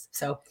times.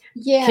 So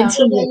Yeah,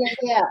 continue.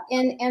 yeah.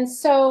 And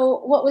so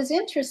what was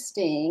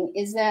interesting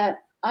is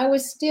that I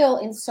was still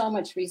in so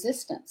much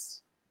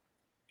resistance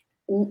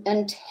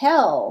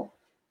until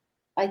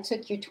I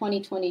took your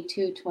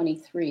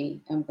 2022-23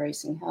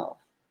 Embracing Health.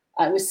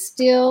 I was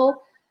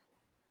still,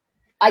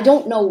 I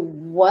don't know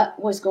what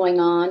was going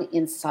on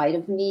inside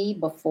of me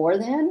before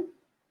then,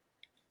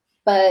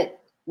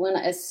 but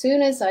as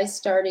soon as I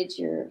started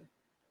your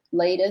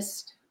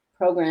latest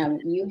program,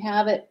 you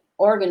have it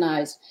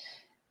organized.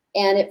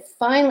 And it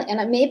finally,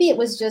 and maybe it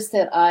was just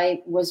that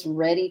I was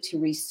ready to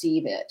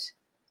receive it.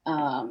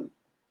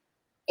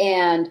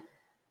 And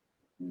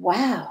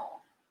wow,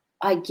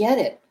 I get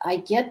it. I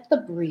get the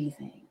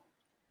breathing.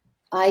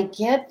 I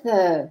get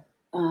the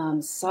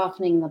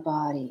softening the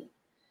body.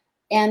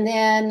 And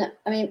then,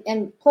 I mean,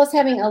 and plus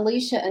having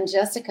Alicia and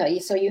Jessica,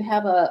 so you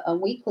have a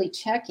weekly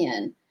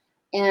check-in.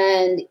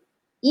 And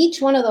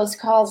each one of those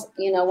calls,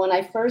 when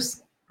I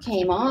first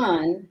came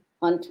on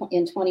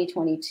in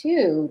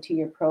 2022 to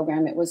your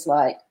program, it was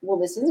like, well,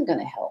 this isn't going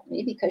to help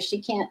me because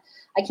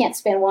I can't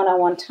spend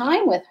one-on-one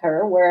time with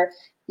her where,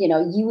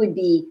 you would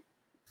be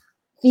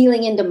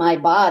feeling into my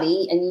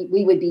body and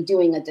we would be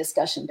doing a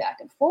discussion back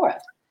and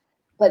forth.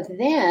 But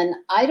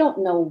then I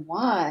don't know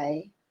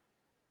why.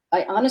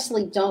 I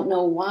honestly don't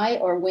know why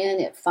or when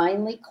it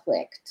finally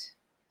clicked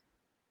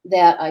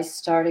that I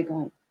started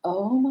going,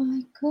 oh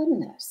my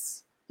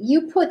goodness,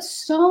 you put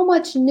so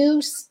much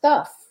new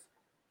stuff,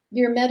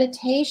 your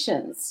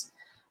meditations.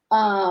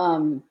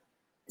 So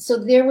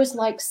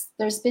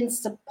there's been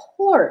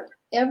support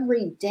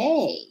every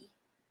day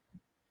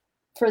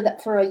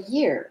for a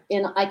year.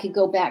 And I could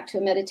go back to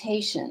a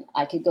meditation.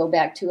 I could go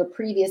back to a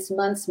previous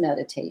month's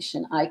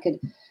meditation.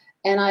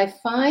 And I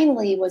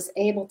finally was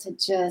able to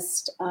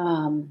just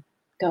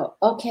go,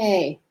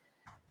 okay,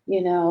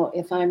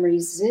 if I'm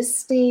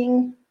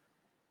resisting,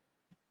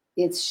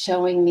 it's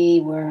showing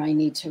me where I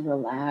need to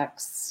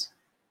relax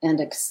and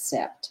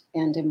accept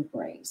and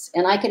embrace.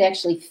 And I could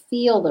actually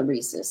feel the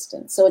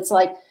resistance. So it's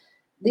like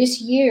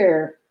this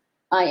year,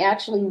 I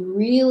actually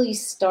really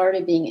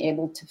started being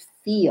able to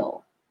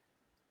feel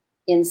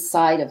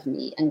inside of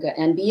me and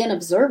be an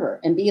observer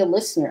and be a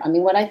listener. I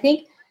mean, what I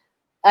think,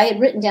 I had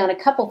written down a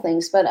couple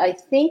things, but I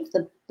think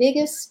the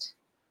biggest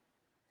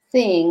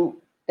thing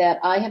that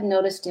I have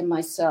noticed in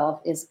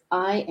myself is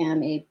I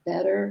am a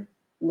better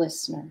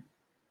listener.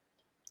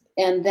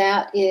 And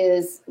that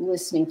is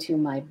listening to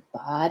my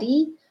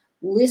body,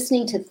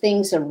 listening to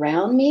things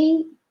around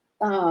me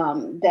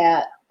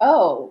that,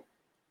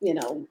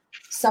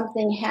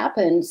 something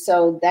happened.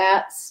 So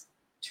that's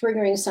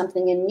triggering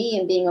something in me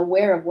and being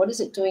aware of what is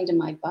it doing to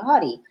my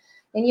body.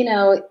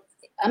 And,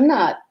 I'm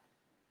not,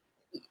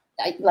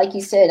 like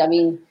you said, I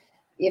mean,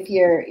 if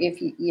you're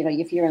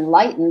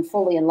enlightened,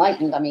 fully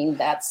enlightened, I mean,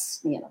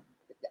 that's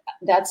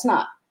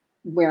not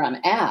where I'm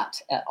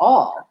at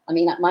all. I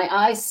mean, my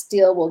eyes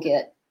still will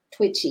get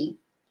twitchy,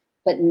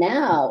 but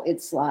now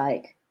it's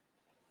like,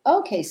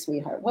 okay,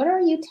 sweetheart, what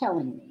are you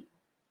telling me?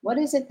 What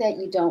is it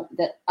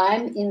that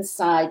I'm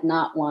inside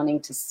not wanting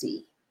to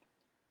see?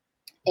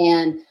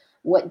 And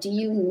what do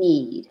you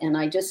need? And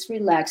I just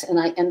relax. And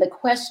the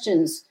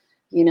questions,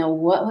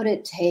 what would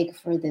it take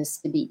for this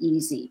to be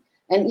easy?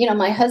 And,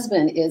 my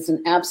husband is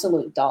an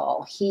absolute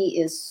doll. He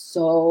is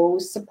so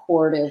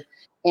supportive.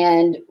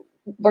 And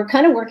we're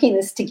kind of working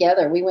this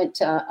together. We went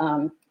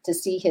to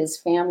see his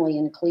family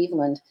in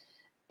Cleveland.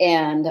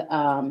 And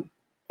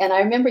I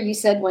remember you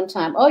said one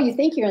time, oh, you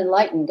think you're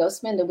enlightened? Go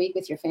spend a week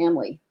with your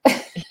family.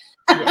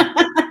 Yeah.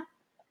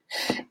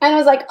 And I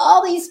was like,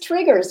 all these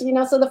triggers,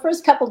 so the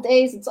first couple of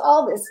days, it's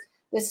all this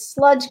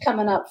sludge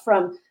coming up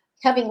from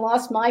having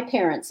lost my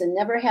parents and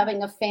never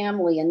having a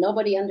family and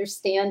nobody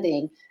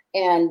understanding.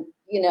 And,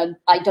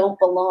 I don't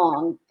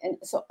belong. And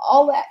so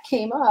all that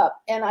came up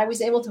and I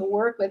was able to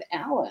work with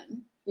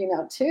Alan,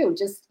 too.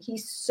 Just,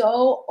 he's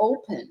so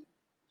open.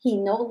 He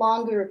no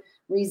longer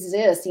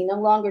resists. He no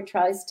longer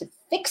tries to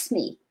fix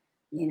me.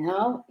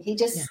 He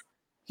just, Yeah.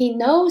 he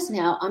knows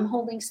now I'm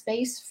holding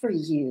space for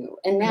you.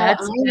 And now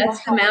That's I know the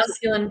how to.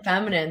 masculine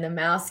feminine. The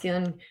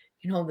masculine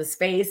can hold the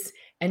space.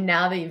 And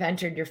now that you've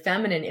entered your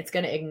feminine, it's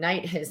going to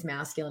ignite his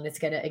masculine. It's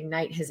going to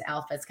ignite his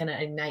alpha. It's going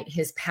to ignite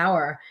his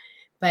power.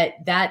 But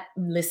that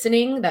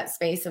listening, that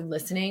space of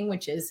listening,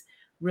 which is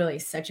really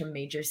such a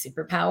major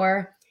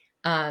superpower,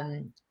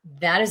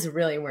 that is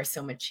really where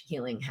so much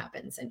healing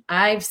happens. And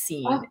I've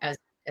seen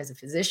as a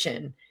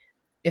physician,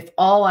 if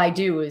all I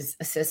do is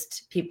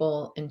assist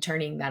people in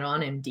turning that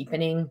on and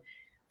deepening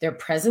their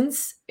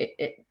presence,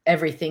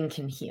 everything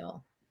can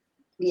heal.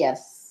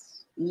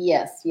 Yes,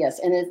 yes, yes.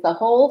 And it's the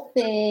whole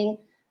thing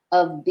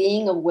of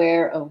being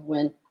aware of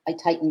when I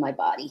tighten my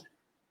body.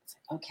 It's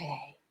like,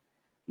 okay,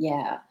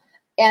 yeah.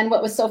 And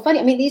what was so funny,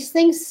 I mean, these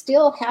things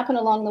still happen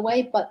along the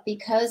way, but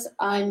because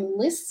I'm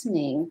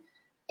listening,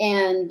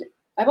 and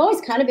I've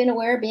always kind of been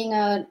aware of being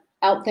a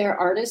out there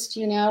artist,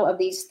 you know, of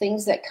these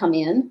things that come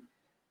in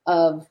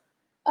of,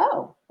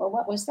 oh, well,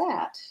 what was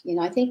that? You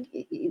know, I think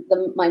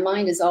my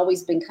mind has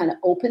always been kind of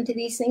open to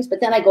these things,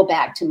 but then I go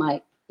back to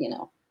my, you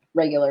know,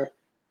 regular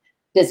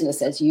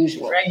business as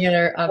usual.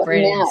 Regular But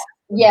operating. now,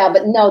 yeah,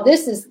 but no,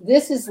 this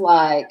is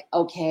like,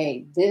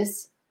 okay,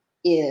 this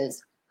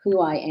is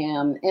who I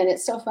am. And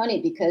it's so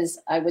funny because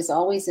I was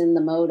always in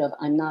the mode of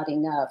I'm not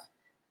enough,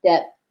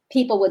 that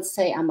people would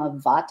say I'm a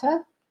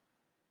Vata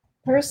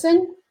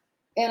person.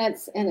 And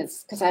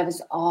it's because I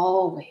was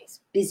always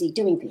busy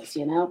doing things,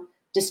 you know,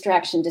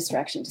 distraction,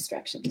 distraction,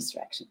 distraction,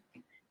 distraction.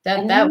 That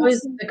And then,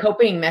 was the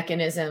coping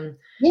mechanism.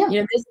 yeah.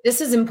 You know,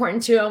 this is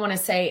important too. I want to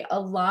say a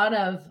lot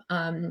of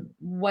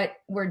what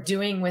we're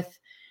doing with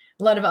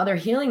a lot of other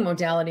healing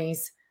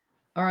modalities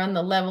are on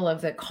the level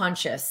of the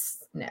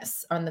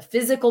consciousness, on the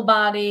physical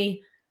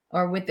body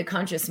or with the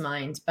conscious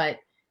mind. But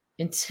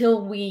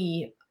until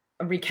we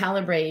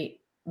recalibrate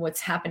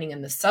what's happening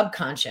in the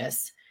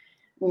subconscious,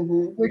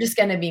 Mm-hmm. we're just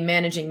going to be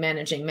managing.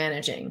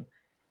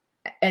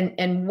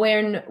 And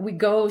when we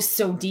go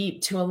so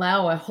deep to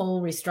allow a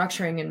whole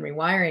restructuring and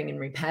rewiring and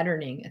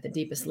repatterning at the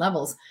deepest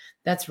levels,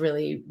 that's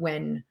really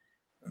when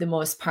the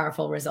most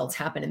powerful results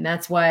happen. And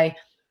that's why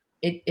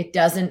it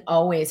doesn't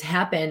always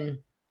happen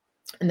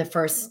in the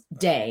first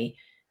day.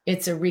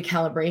 It's a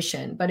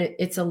recalibration, but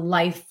it's a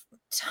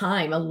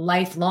lifetime, a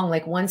lifelong,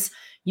 like once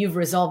you've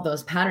resolved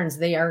those patterns,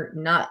 they are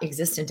not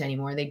existent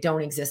anymore. They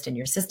don't exist in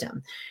your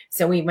system.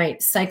 So we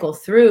might cycle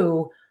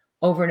through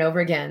over and over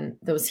again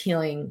those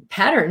healing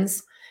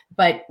patterns,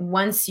 but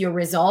once you're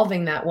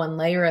resolving that one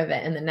layer of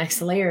it and the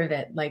next layer of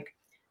it, like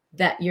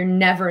that, you're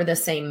never the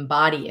same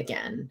body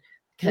again.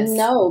 Because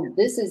No,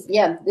 this is,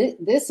 yeah,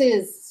 this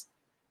is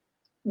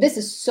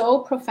so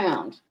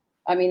profound.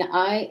 I mean,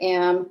 I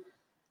am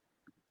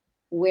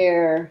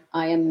where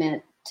I am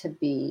meant to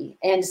be.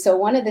 And so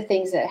one of the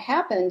things that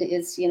happened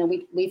is, you know,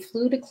 we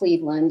flew to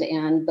Cleveland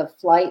and the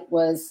flight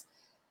was,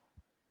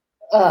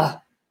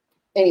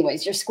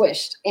 anyways, you're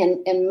squished.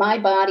 And my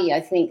body,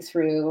 I think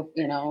through,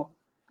 you know,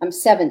 I'm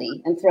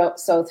 70 and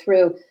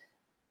through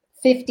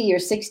 50 or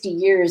 60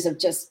 years of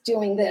just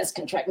doing this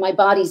contract, my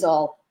body's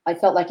all, I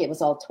felt like it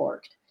was all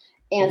torqued.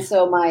 And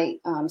so my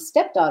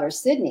stepdaughter,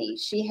 Sydney,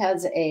 she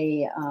has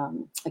a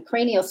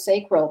cranial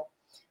sacral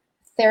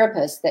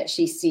therapist that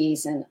she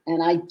sees. And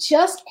I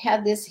just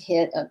had this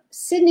hit of,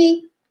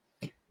 Sydney,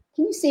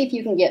 can you see if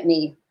you can get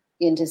me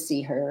in to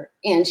see her?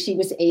 And she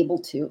was able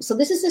to. So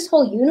this is this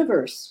whole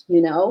universe,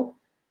 you know,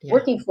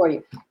 working for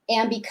you.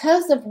 And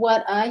because of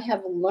what I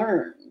have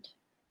learned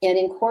and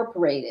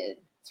incorporated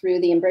through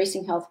the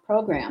Embracing Health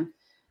program,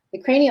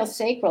 the cranial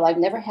sacral, I've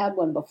never had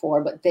one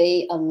before, but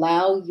they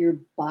allow your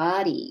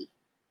body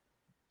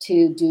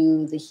to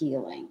do the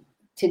healing,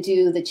 to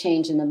do the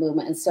change in the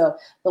movement. And so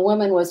the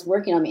woman was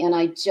working on me and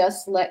I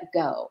just let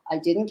go. I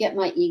didn't get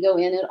my ego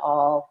in at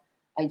all.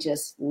 I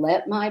just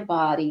let my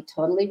body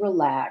totally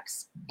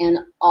relax, and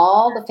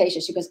all the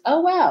fascia, she goes, oh,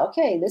 wow,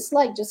 okay, this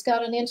leg just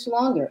got an inch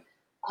longer.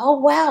 Oh,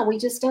 wow, we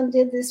just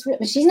undid this.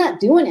 But she's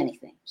not doing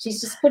anything. She's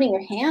just putting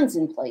her hands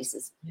in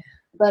places. Yeah.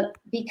 But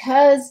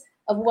because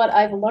of what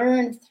I've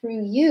learned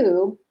through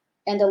you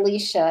and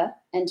Alicia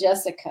and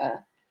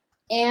Jessica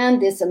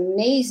and this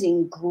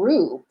amazing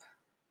group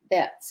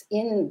that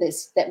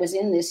was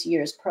in this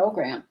year's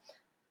program,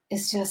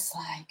 it's just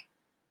like,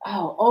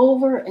 oh,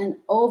 over and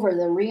over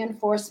the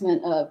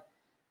reinforcement of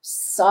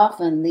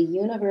soften, the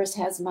universe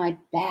has my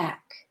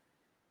back.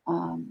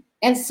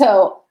 And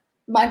so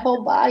my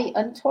whole body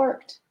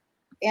untorqued.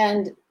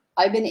 And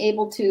I've been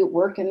able to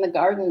work in the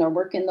garden or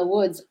work in the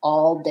woods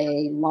all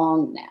day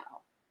long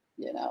now,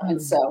 you know.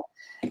 And so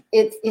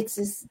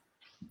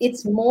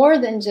it's more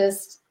than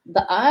just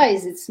the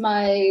eyes. It's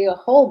my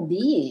whole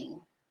being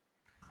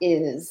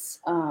is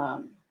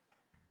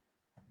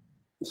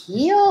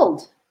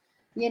healed.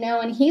 You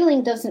know, and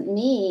healing doesn't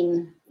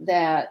mean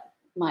that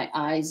my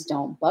eyes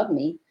don't bug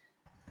me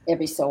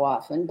every so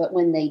often, but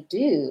when they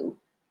do,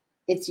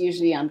 it's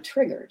usually I'm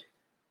triggered.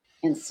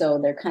 And so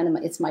they're kind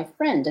of, it's my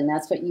friend. And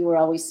that's what you were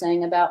always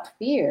saying about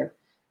fear,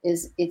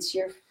 is it's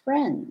your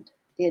friend.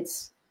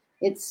 It's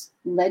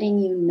letting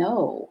you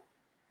know.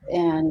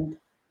 And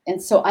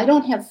so I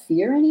don't have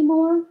fear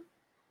anymore.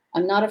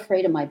 I'm not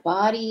afraid of my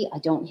body. I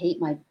don't hate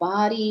my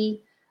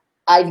body.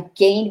 I've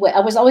gained weight.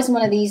 I was always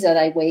one of these that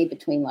I weighed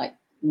between like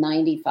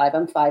 95.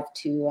 I'm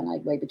 5'2", and I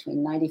weigh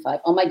between 95.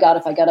 Oh my God,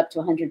 if I got up to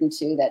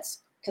 102, that's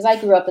because I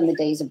grew up in the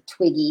days of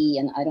Twiggy,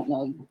 and I don't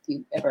know if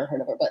you've ever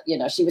heard of her, but you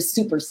know, she was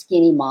super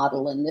skinny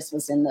model, and this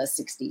was in the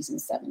 60s and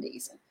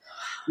 70s. And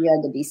you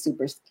had to be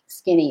super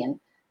skinny. And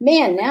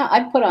man, now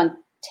I've put on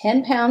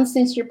 10 pounds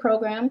since your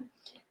program,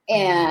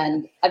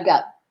 and I've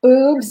got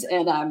boobs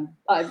and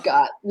I've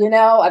got,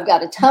 I've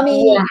got a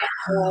tummy. And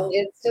Wow.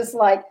 it's just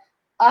like,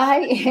 I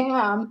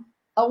am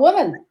a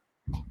woman.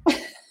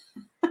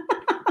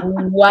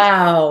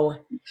 Wow.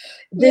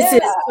 This Yeah.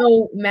 is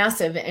so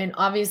massive and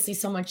obviously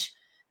so much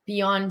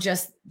beyond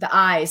just the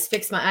eyes,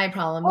 fix my eye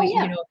problem. Oh, We,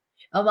 yeah.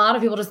 a lot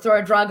of people just throw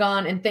a drug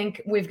on and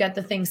think we've got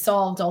the thing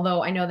solved,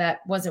 although I know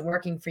that wasn't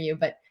working for you.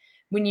 But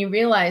when you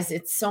realize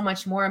it's so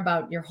much more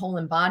about your whole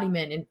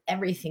embodiment and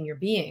everything you're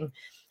being,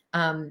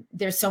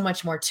 there's so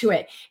much more to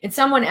it. And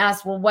someone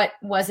asked, well, what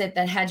was it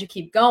that had you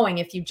keep going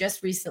if you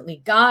just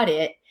recently got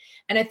it?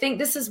 And I think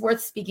this is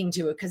worth speaking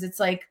to it because it's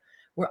like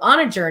we're on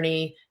a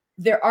journey.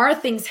 There are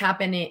things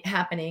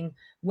happening,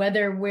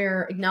 whether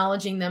we're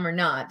acknowledging them or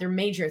not. They're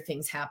major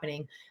things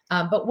happening.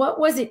 But what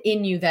was it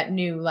in you that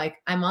knew, like,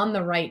 I'm on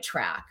the right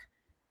track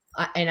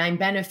and I'm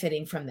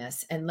benefiting from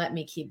this, and let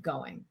me keep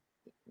going?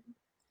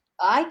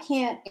 I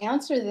can't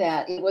answer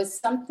that. It was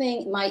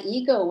something, my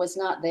ego was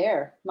not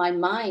there. My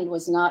mind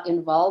was not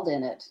involved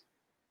in it.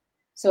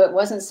 So it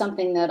wasn't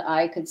something that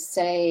I could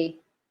say,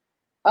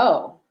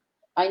 oh,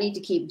 I need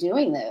to keep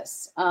doing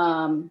this.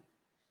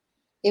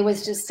 It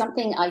was just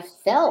something I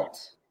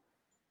felt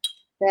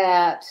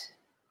that,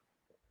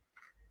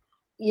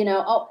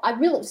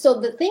 so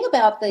the thing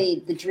about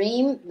the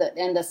dream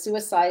and the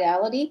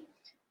suicidality,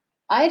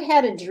 I'd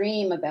had a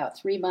dream about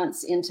 3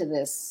 months into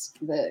this,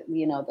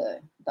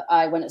 the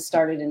eye when it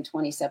started in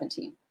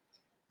 2017.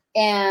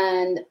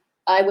 And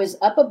I was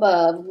up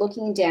above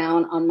looking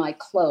down on my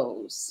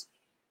clothes.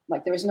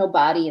 Like there was no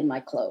body in my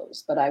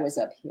clothes, but I was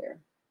up here.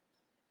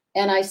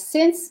 And I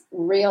since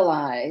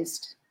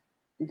realized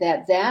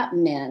that that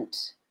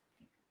meant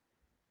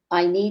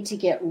I need to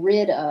get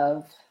rid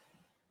of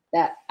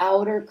that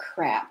outer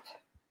crap,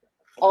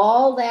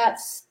 all that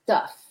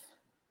stuff.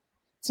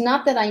 It's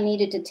not that I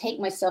needed to take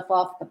myself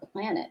off the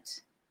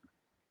planet.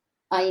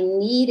 I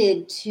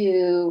needed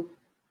to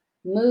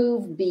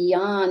move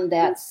beyond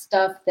that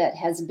stuff that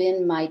has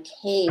been my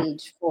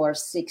cage for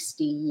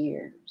 60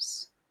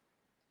 years.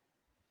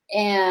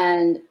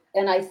 And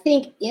I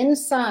think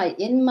inside,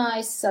 in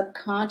my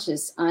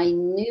subconscious, I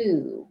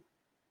knew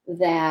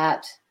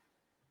that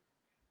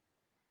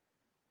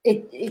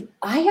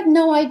I have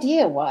no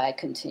idea why I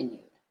continued.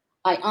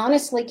 I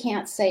honestly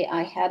can't say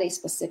I had a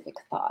specific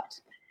thought.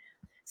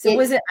 So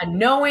was it a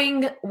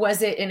knowing?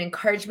 Was it an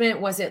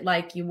encouragement? Was it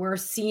like you were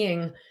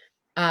seeing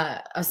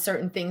a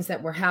certain things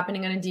that were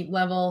happening on a deep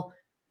level?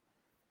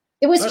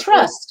 It was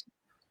trust.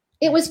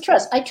 It was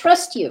trust. I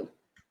trust you.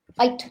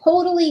 I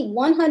totally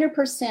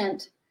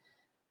 100%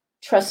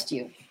 trust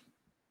you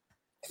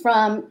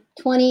from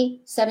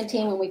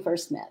 2017 when we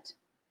first met.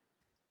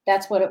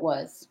 That's what it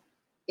was.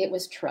 It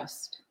was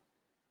trust.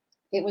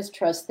 It was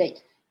trust that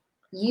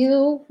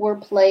you were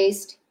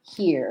placed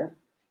here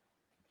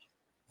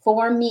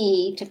for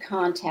me to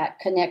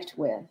connect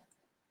with.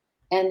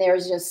 And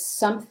there's just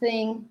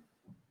something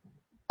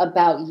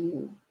about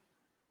you.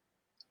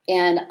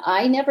 And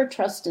I never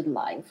trusted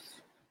life.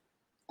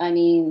 I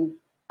mean,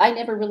 I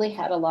never really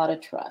had a lot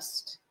of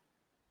trust.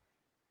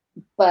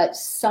 But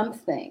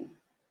something,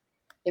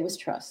 it was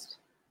trust.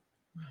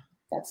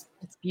 That's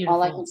beautiful.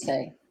 all I can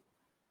say.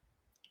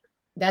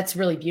 That's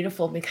really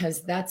beautiful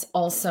because that's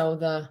also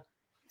the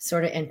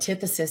sort of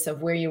antithesis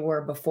of where you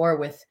were before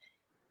with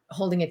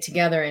holding it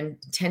together and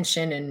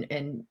tension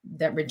and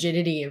that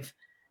rigidity of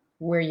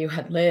where you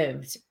had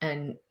lived.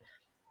 And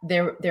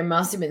there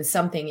must have been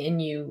something in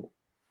you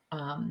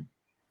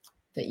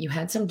that you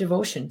had some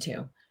devotion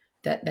to,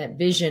 that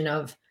vision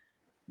of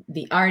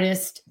the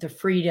artist, the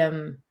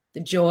freedom,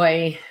 the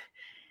joy,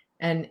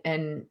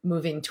 and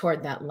moving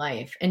toward that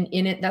life. And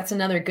in it, that's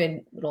another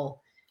good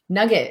little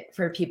nugget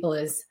for people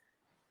is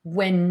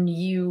when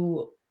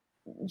you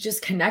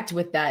just connect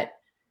with that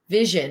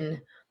vision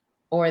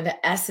or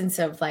the essence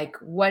of like,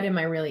 what am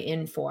I really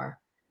in for?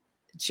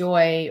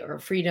 Joy or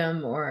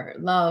freedom or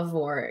love,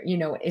 or,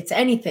 it's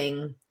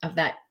anything of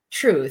that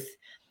truth.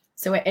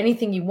 So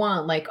anything you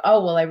want, like,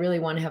 oh, well, I really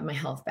want to have my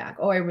health back.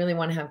 Oh, I really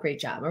want to have a great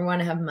job. I want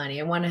to have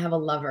money. I want to have a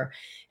lover.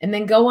 And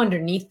then go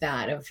underneath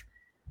that of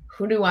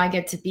who do I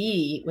get to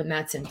be when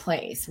that's in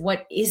place?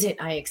 What is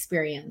it I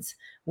experience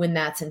when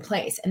that's in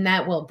place? And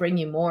that will bring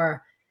you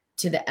more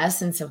to the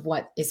essence of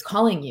what is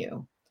calling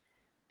you.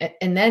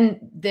 And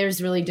then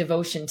there's really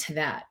devotion to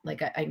that.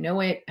 Like, I know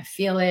it, I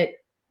feel it,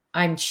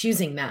 I'm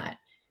choosing that.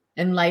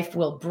 And life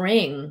will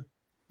bring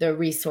the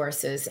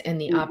resources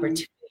and the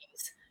opportunities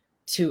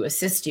to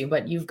assist you,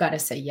 but you've got to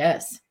say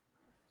yes.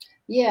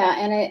 Yeah,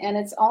 and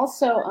it's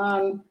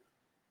also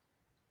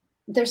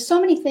there's so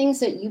many things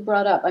that you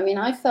brought up. I mean,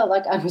 I felt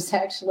like I was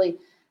actually,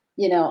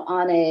 in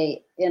a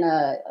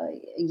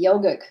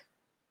yogic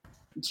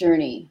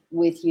journey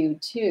with you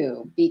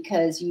too,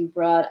 because you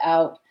brought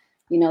out,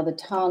 the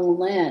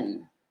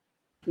Tonglen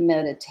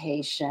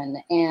meditation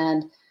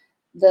and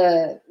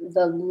the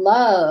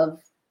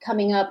love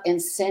coming up and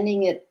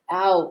sending it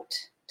out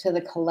to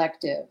the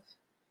collective.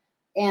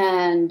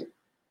 And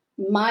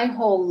my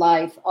whole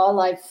life,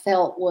 all I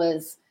felt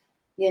was,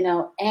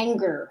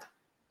 anger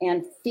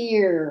and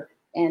fear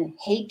and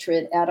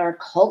hatred at our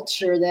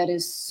culture that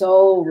is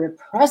so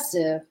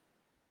repressive.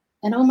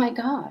 And oh my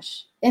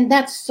gosh, and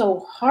that's so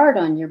hard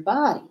on your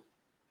body.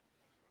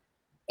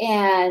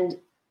 And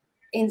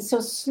so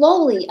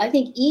slowly, I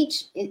think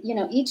each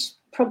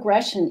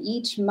progression,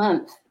 each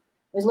month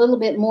was a little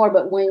bit more.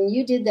 But when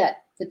you did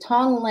that, the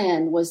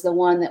Tonglen was the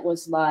one that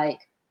was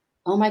like,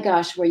 oh my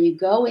gosh, where you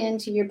go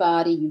into your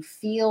body, you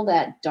feel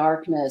that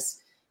darkness,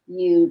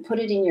 you put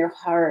it in your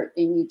heart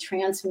and you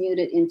transmute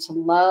it into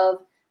love,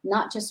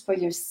 not just for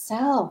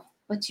yourself,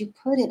 but you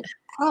put it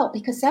out,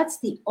 because that's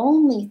the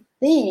only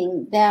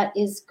thing that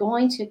is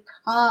going to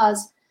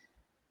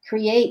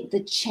create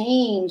the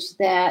change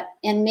that,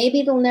 and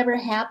maybe it'll never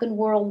happen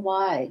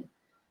worldwide,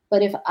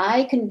 but if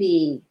I can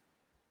be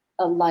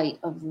a light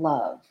of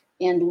love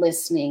and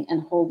listening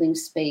and holding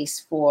space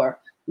for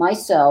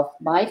myself,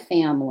 my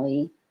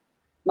family,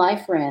 my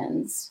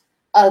friends,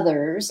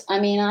 others. I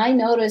mean, I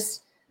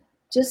notice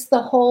just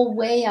the whole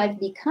way I've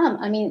become.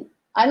 I mean,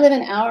 I live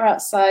an hour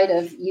outside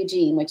of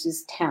Eugene, which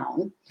is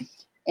town,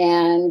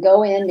 and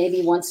go in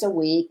maybe once a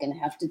week and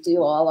have to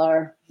do all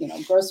our,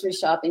 grocery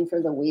shopping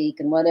for the week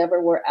and whatever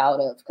we're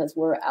out of, because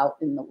we're out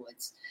in the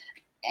woods.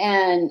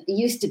 And it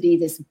used to be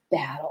this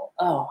battle.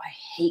 Oh, I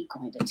hate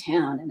going to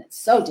town. And it's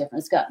so different.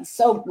 It's gotten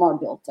so more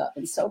built up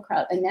and so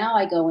crowded. And now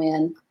I go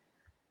in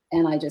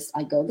and I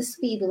go the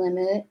speed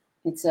limit.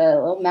 It's a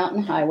little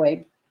mountain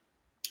highway.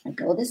 I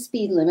go the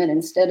speed limit.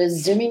 Instead of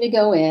zooming to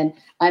go in,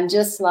 I'm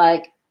just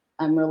like,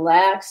 I'm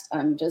relaxed.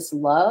 I'm just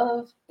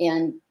love.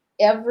 And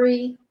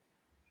every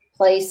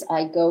place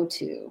I go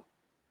to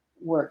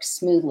works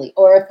smoothly.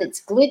 Or if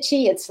it's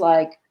glitchy, it's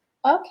like,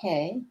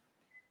 okay,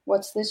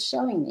 what's this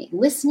showing me?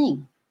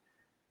 Listening,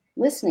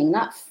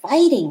 not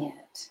fighting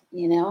it,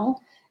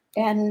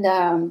 And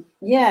and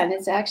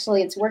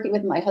it's working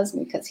with my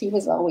husband, because he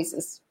was always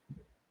this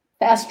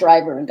fast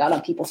driver and got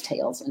on people's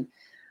tails. And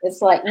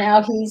it's like,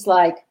 now he's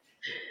like,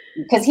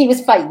 because he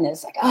was fighting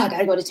this, like, oh, I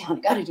gotta go to town,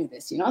 I gotta do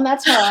this, and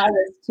that's how I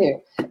was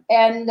too.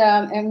 And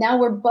now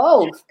we're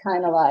both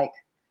kind of like,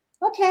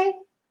 okay,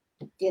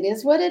 it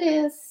is what it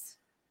is.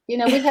 We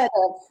had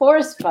a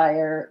forest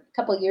fire a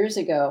couple of years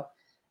ago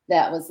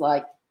that was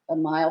like a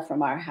mile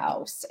from our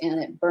house,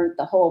 and it burnt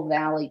the whole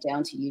valley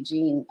down to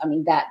Eugene. I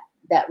mean, that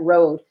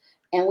road.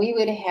 And we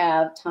would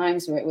have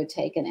times where it would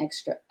take an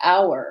extra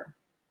hour,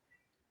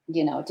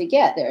 to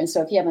get there. And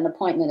so if you have an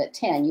appointment at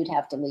 10, you'd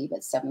have to leave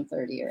at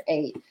 7:30 or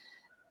 8.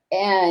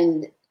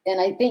 And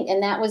I think,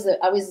 and that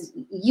was,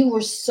 you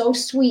were so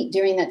sweet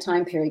during that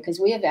time period, because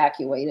we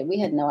evacuated. We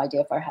had no idea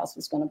if our house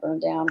was going to burn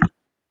down.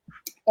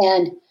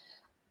 And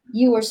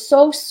you were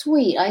so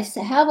sweet. I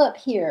have up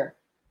here,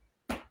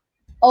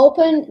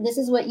 open, this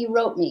is what you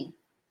wrote me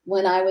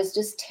when I was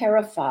just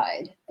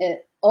terrified.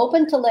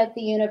 Open to let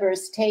the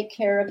universe take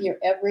care of your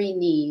every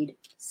need.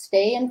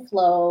 Stay in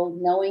flow,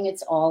 knowing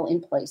it's all in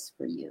place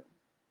for you.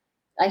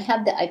 I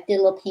did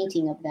a little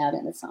painting of that,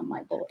 and it's on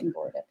my bulletin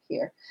board up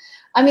here.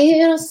 I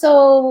mean,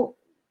 so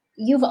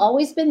you've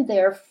always been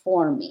there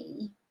for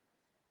me.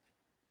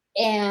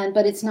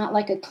 But it's not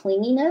like a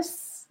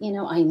clinginess,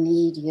 I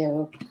need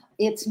you.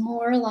 It's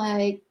more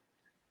like,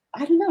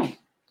 I don't know.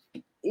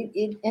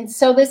 And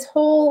so this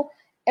whole,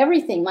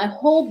 everything, my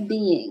whole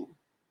being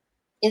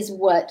is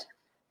what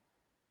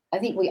I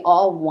think we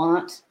all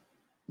want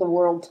the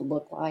world to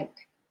look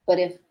like. But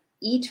if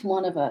each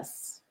one of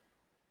us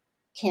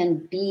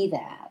can be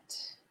that,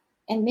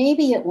 and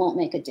maybe it won't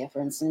make a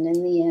difference. And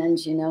in the end,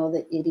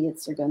 the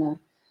idiots are going to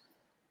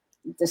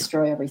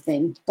destroy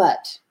everything.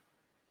 But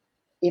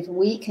if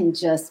we can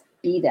just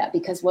be that,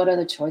 because what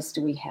other choice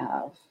do we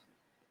have?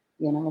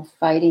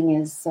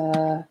 Fighting's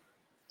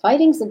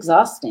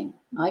exhausting.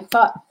 I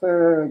fought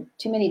for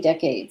too many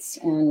decades,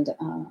 and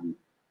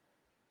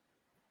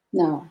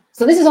no.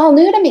 So this is all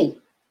new to me.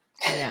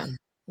 Yeah.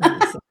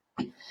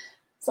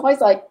 It's always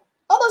like,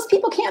 oh, those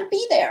people can't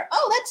be there.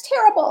 Oh, that's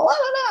terrible. Blah, blah,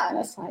 blah. And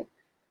it's like,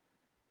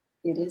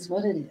 it is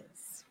what it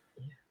is.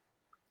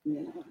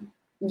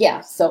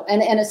 Yeah. So,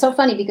 and it's so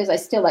funny, because I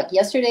still, like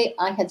yesterday,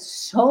 I had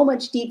so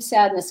much deep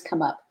sadness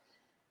come up.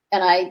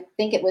 And I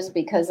think it was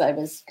because I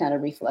was kind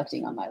of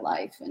reflecting on my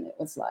life. And it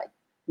was like,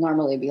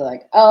 normally it'd be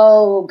like,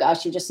 oh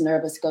gosh, you're just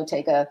nervous. Go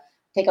take a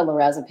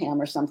lorazepam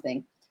or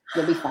something.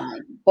 You'll be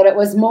fine. But it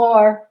was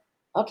more,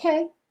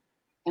 okay,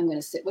 I'm going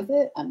to sit with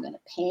it. I'm going to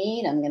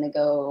paint. I'm going to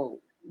go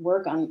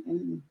work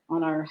on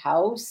our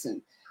house.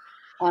 And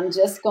I'm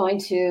just going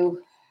to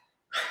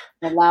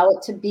allow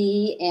it to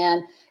be.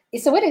 And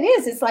so what it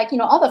is, it's like,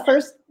 all the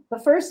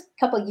first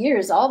couple of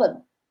years, all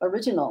the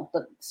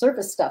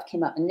surface stuff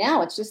came up. And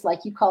now it's just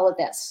like, you call it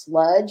that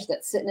sludge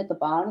that's sitting at the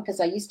bottom. Because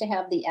I used to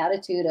have the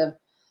attitude of,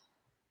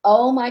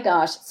 oh my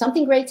gosh,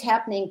 something great's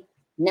happening.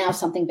 Now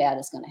something bad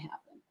is going to happen.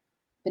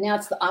 But now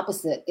it's the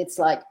opposite. It's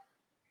like,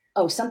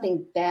 oh,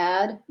 something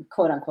bad,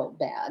 quote unquote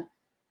bad,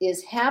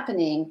 is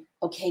happening.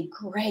 Okay,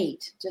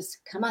 great. Just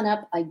come on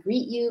up. I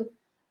greet you,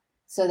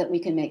 so that we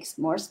can make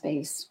more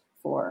space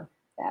for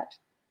that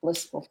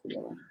blissful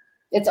feeling.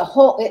 It's a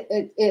whole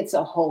it's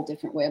a whole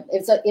different way.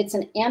 It's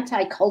an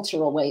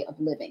anti-cultural way of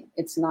living.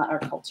 It's not our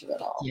culture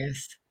at all.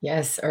 Yes.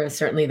 Yes. Or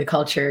certainly the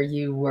culture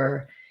you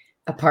were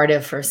a part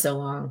of for so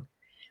long.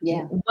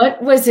 Yeah.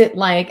 What was it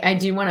like? I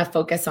do want to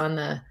focus on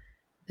the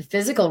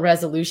physical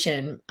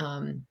resolution.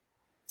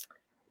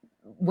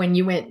 When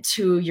you went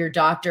to your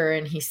doctor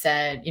and he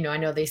said, I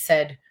know they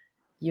said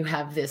you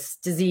have this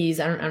disease.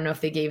 I don't know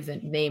if they gave the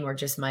name or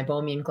just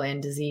meibomian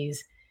gland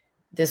disease.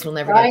 This will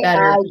never get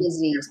better. Dry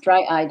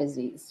eye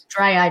disease.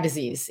 Dry eye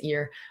disease.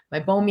 Your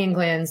meibomian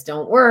glands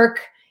don't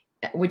work,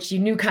 which you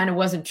knew kind of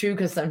wasn't true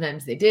because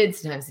sometimes they did,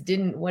 sometimes they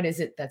didn't. What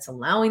is it that's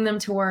allowing them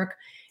to work?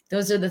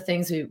 Those are the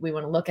things we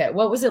want to look at.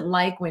 What was it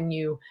like when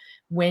you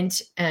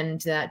went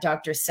and that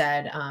doctor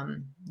said,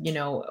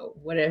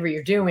 whatever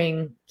you're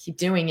doing, keep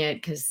doing it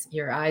because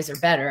your eyes are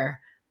better?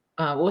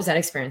 What was that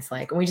experience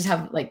like? And we just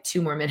have like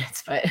 2 more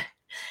minutes, but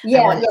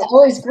yeah.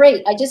 Oh, it was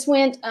great. I just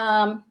went,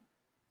 I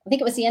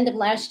think it was the end of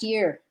last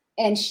year,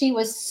 and she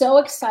was so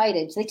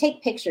excited. They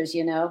take pictures,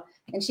 and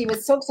she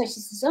was so excited. She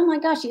says, "Oh my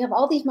gosh, you have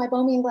all these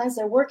meibomian glands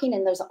that are working,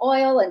 and there's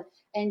oil,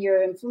 and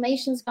your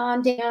inflammation's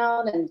gone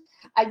down." And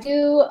I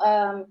do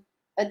a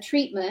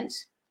treatment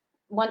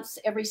once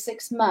every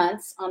 6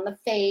 months on the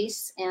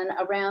face and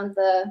around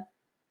the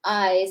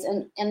eyes,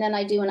 and then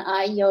I do an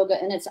eye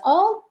yoga, and it's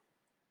all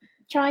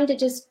trying to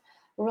just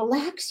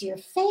relax your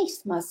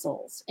face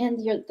muscles and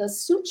the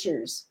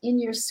sutures in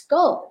your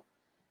skull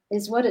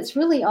is what it's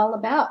really all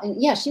about.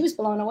 And yeah, she was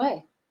blown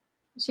away.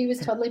 She was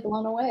totally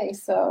blown away.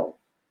 So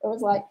it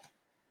was like,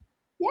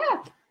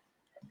 yeah.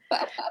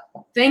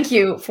 Thank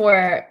you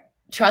for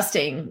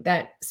trusting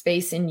that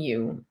space in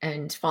you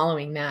and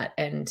following that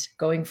and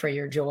going for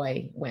your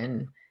joy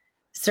when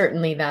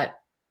certainly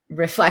that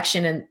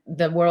reflection in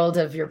the world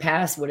of your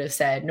past would have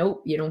said,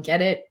 nope, you don't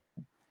get it.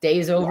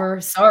 Day's over.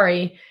 Yeah.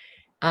 Sorry.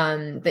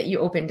 That you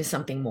open to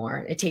something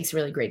more. It takes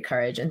really great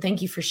courage. And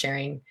thank you for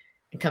sharing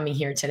and coming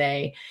here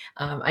today.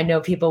 I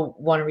know people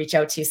want to reach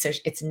out to you. So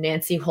it's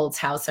Nancy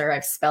Holtzhauser.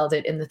 I've spelled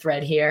it in the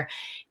thread here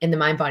in the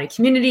MindBody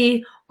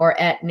community, or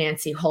at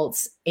Nancy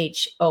Holtz,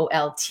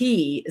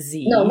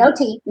 HOLTZ. No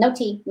T.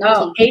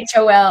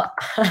 HOL.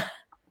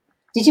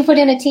 Did you put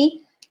in a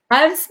T?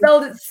 I've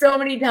spelled it so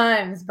many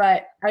times,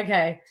 but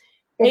okay.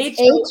 It's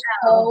HOLZ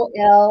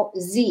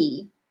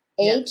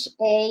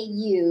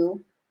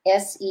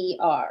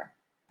HAUSER.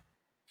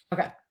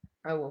 Okay,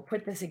 I will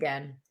put this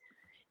again.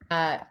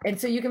 And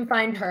so you can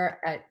find her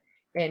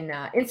in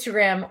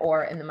Instagram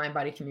or in the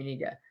MindBody community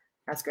to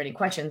ask her any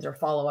questions or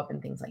follow up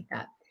and things like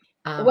that.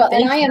 And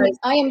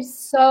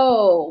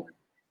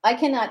I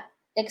cannot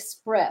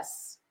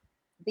express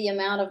the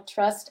amount of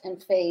trust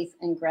and faith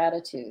and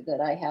gratitude that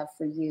I have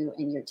for you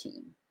and your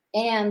team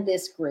and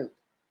this group,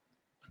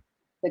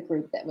 the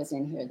group that was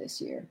in here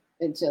this year.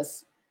 It's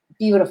just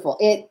beautiful.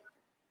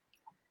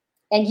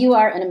 And you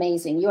are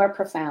you are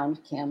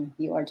profound, Kim.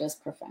 You are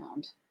just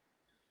profound.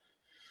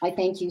 I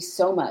thank you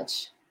so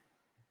much.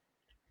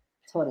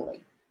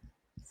 Totally.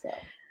 So.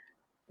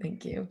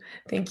 Thank you.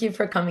 Thank you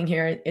for coming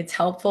here. It's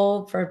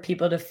helpful for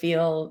people to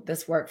feel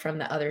this work from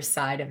the other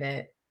side of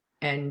it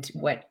and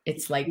what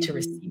it's like to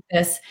receive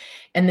this.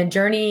 And the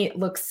journey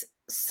looks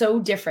so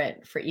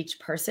different for each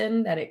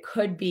person that it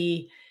could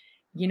be,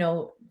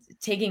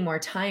 taking more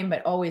time,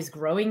 but always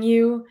growing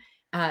you.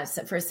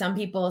 So for some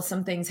people,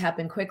 some things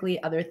happen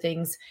quickly, other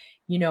things,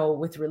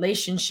 with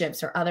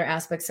relationships or other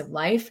aspects of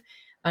life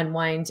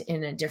unwind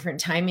in a different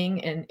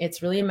timing. And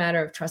it's really a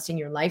matter of trusting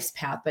your life's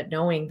path, but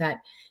knowing that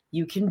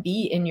you can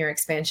be in your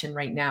expansion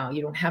right now.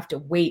 You don't have to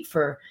wait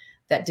for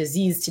that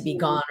disease to be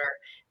gone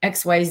or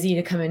XYZ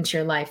to come into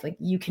your life. Like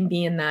you can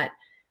be in that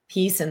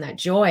peace and that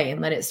joy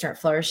and let it start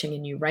flourishing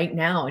in you right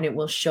now. And it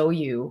will show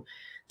you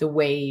the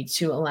way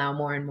to allow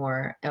more and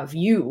more of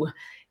you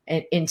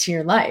into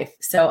your life.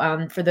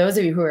 So for those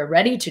of you who are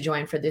ready to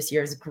join for this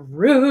year's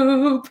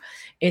group,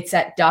 it's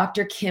at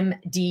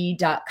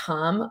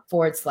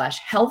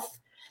drkimd.com/health.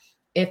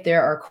 If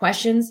there are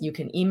questions, you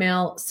can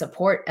email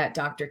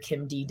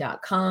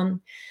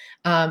support@drkimd.com.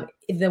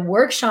 The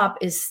workshop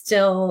is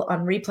still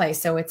on replay.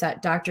 So it's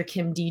at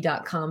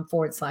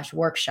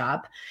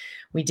drkimd.com/workshop.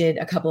 We did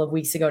a couple of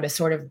weeks ago to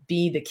sort of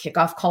be the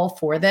kickoff call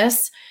for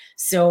this.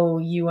 So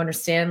you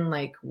understand,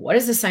 like, what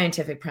is the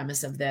scientific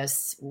premise of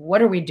this?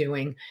 What are we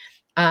doing?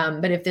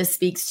 But if this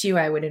speaks to you,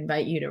 I would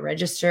invite you to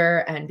register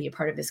and be a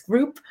part of this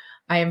group.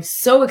 I am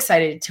so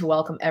excited to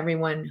welcome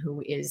everyone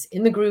who is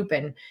in the group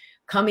and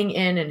coming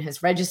in and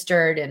has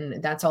registered,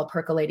 and that's all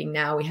percolating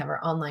now. We have our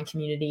online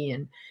community,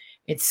 and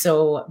it's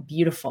so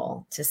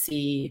beautiful to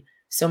see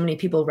so many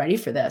people ready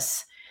for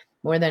this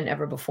more than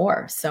ever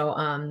before. So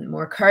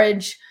more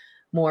courage,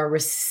 more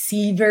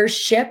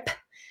receivership,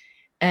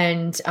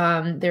 and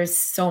there's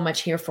so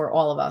much here for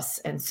all of us.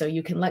 And so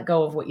you can let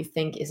go of what you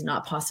think is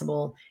not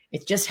possible.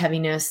 It's just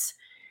heaviness.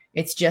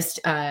 It's just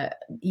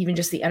even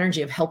just the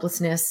energy of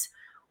helplessness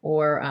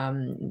or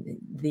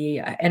the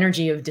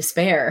energy of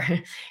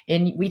despair.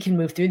 And we can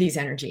move through these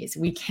energies.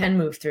 We can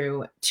move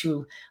through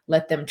to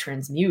let them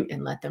transmute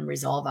and let them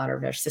resolve out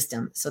of our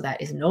system. So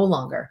that is no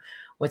longer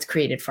what's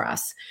created for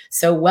us.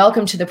 So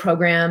welcome to the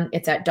program.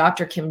 It's at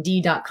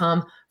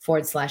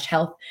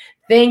drkimd.com/health.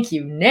 Thank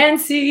you,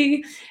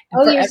 Nancy.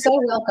 Oh, you're so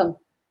welcome.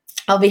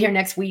 I'll be here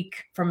next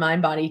week for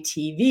MindBody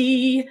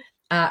TV.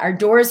 Our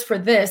doors for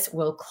this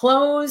will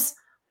close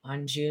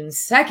on June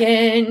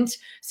 2nd.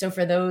 So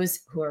for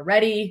those who are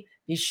ready,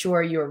 be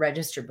sure you are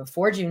registered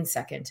before June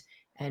 2nd,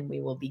 and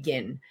we will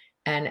begin.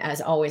 And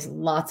as always,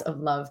 lots of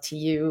love to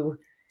you.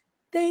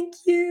 Thank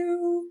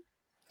you.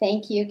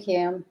 Thank you,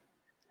 Kim.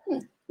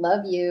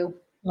 Love you.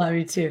 Love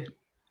you too.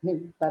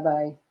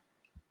 Bye-bye.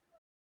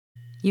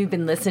 You've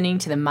been listening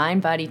to the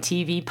MindBody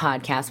TV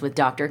podcast with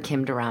Dr.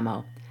 Kim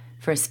Duramo.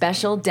 For a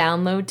special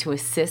download to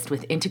assist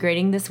with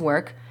integrating this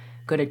work,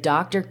 go to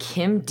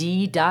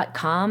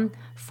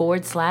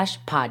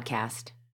drkimd.com/podcast.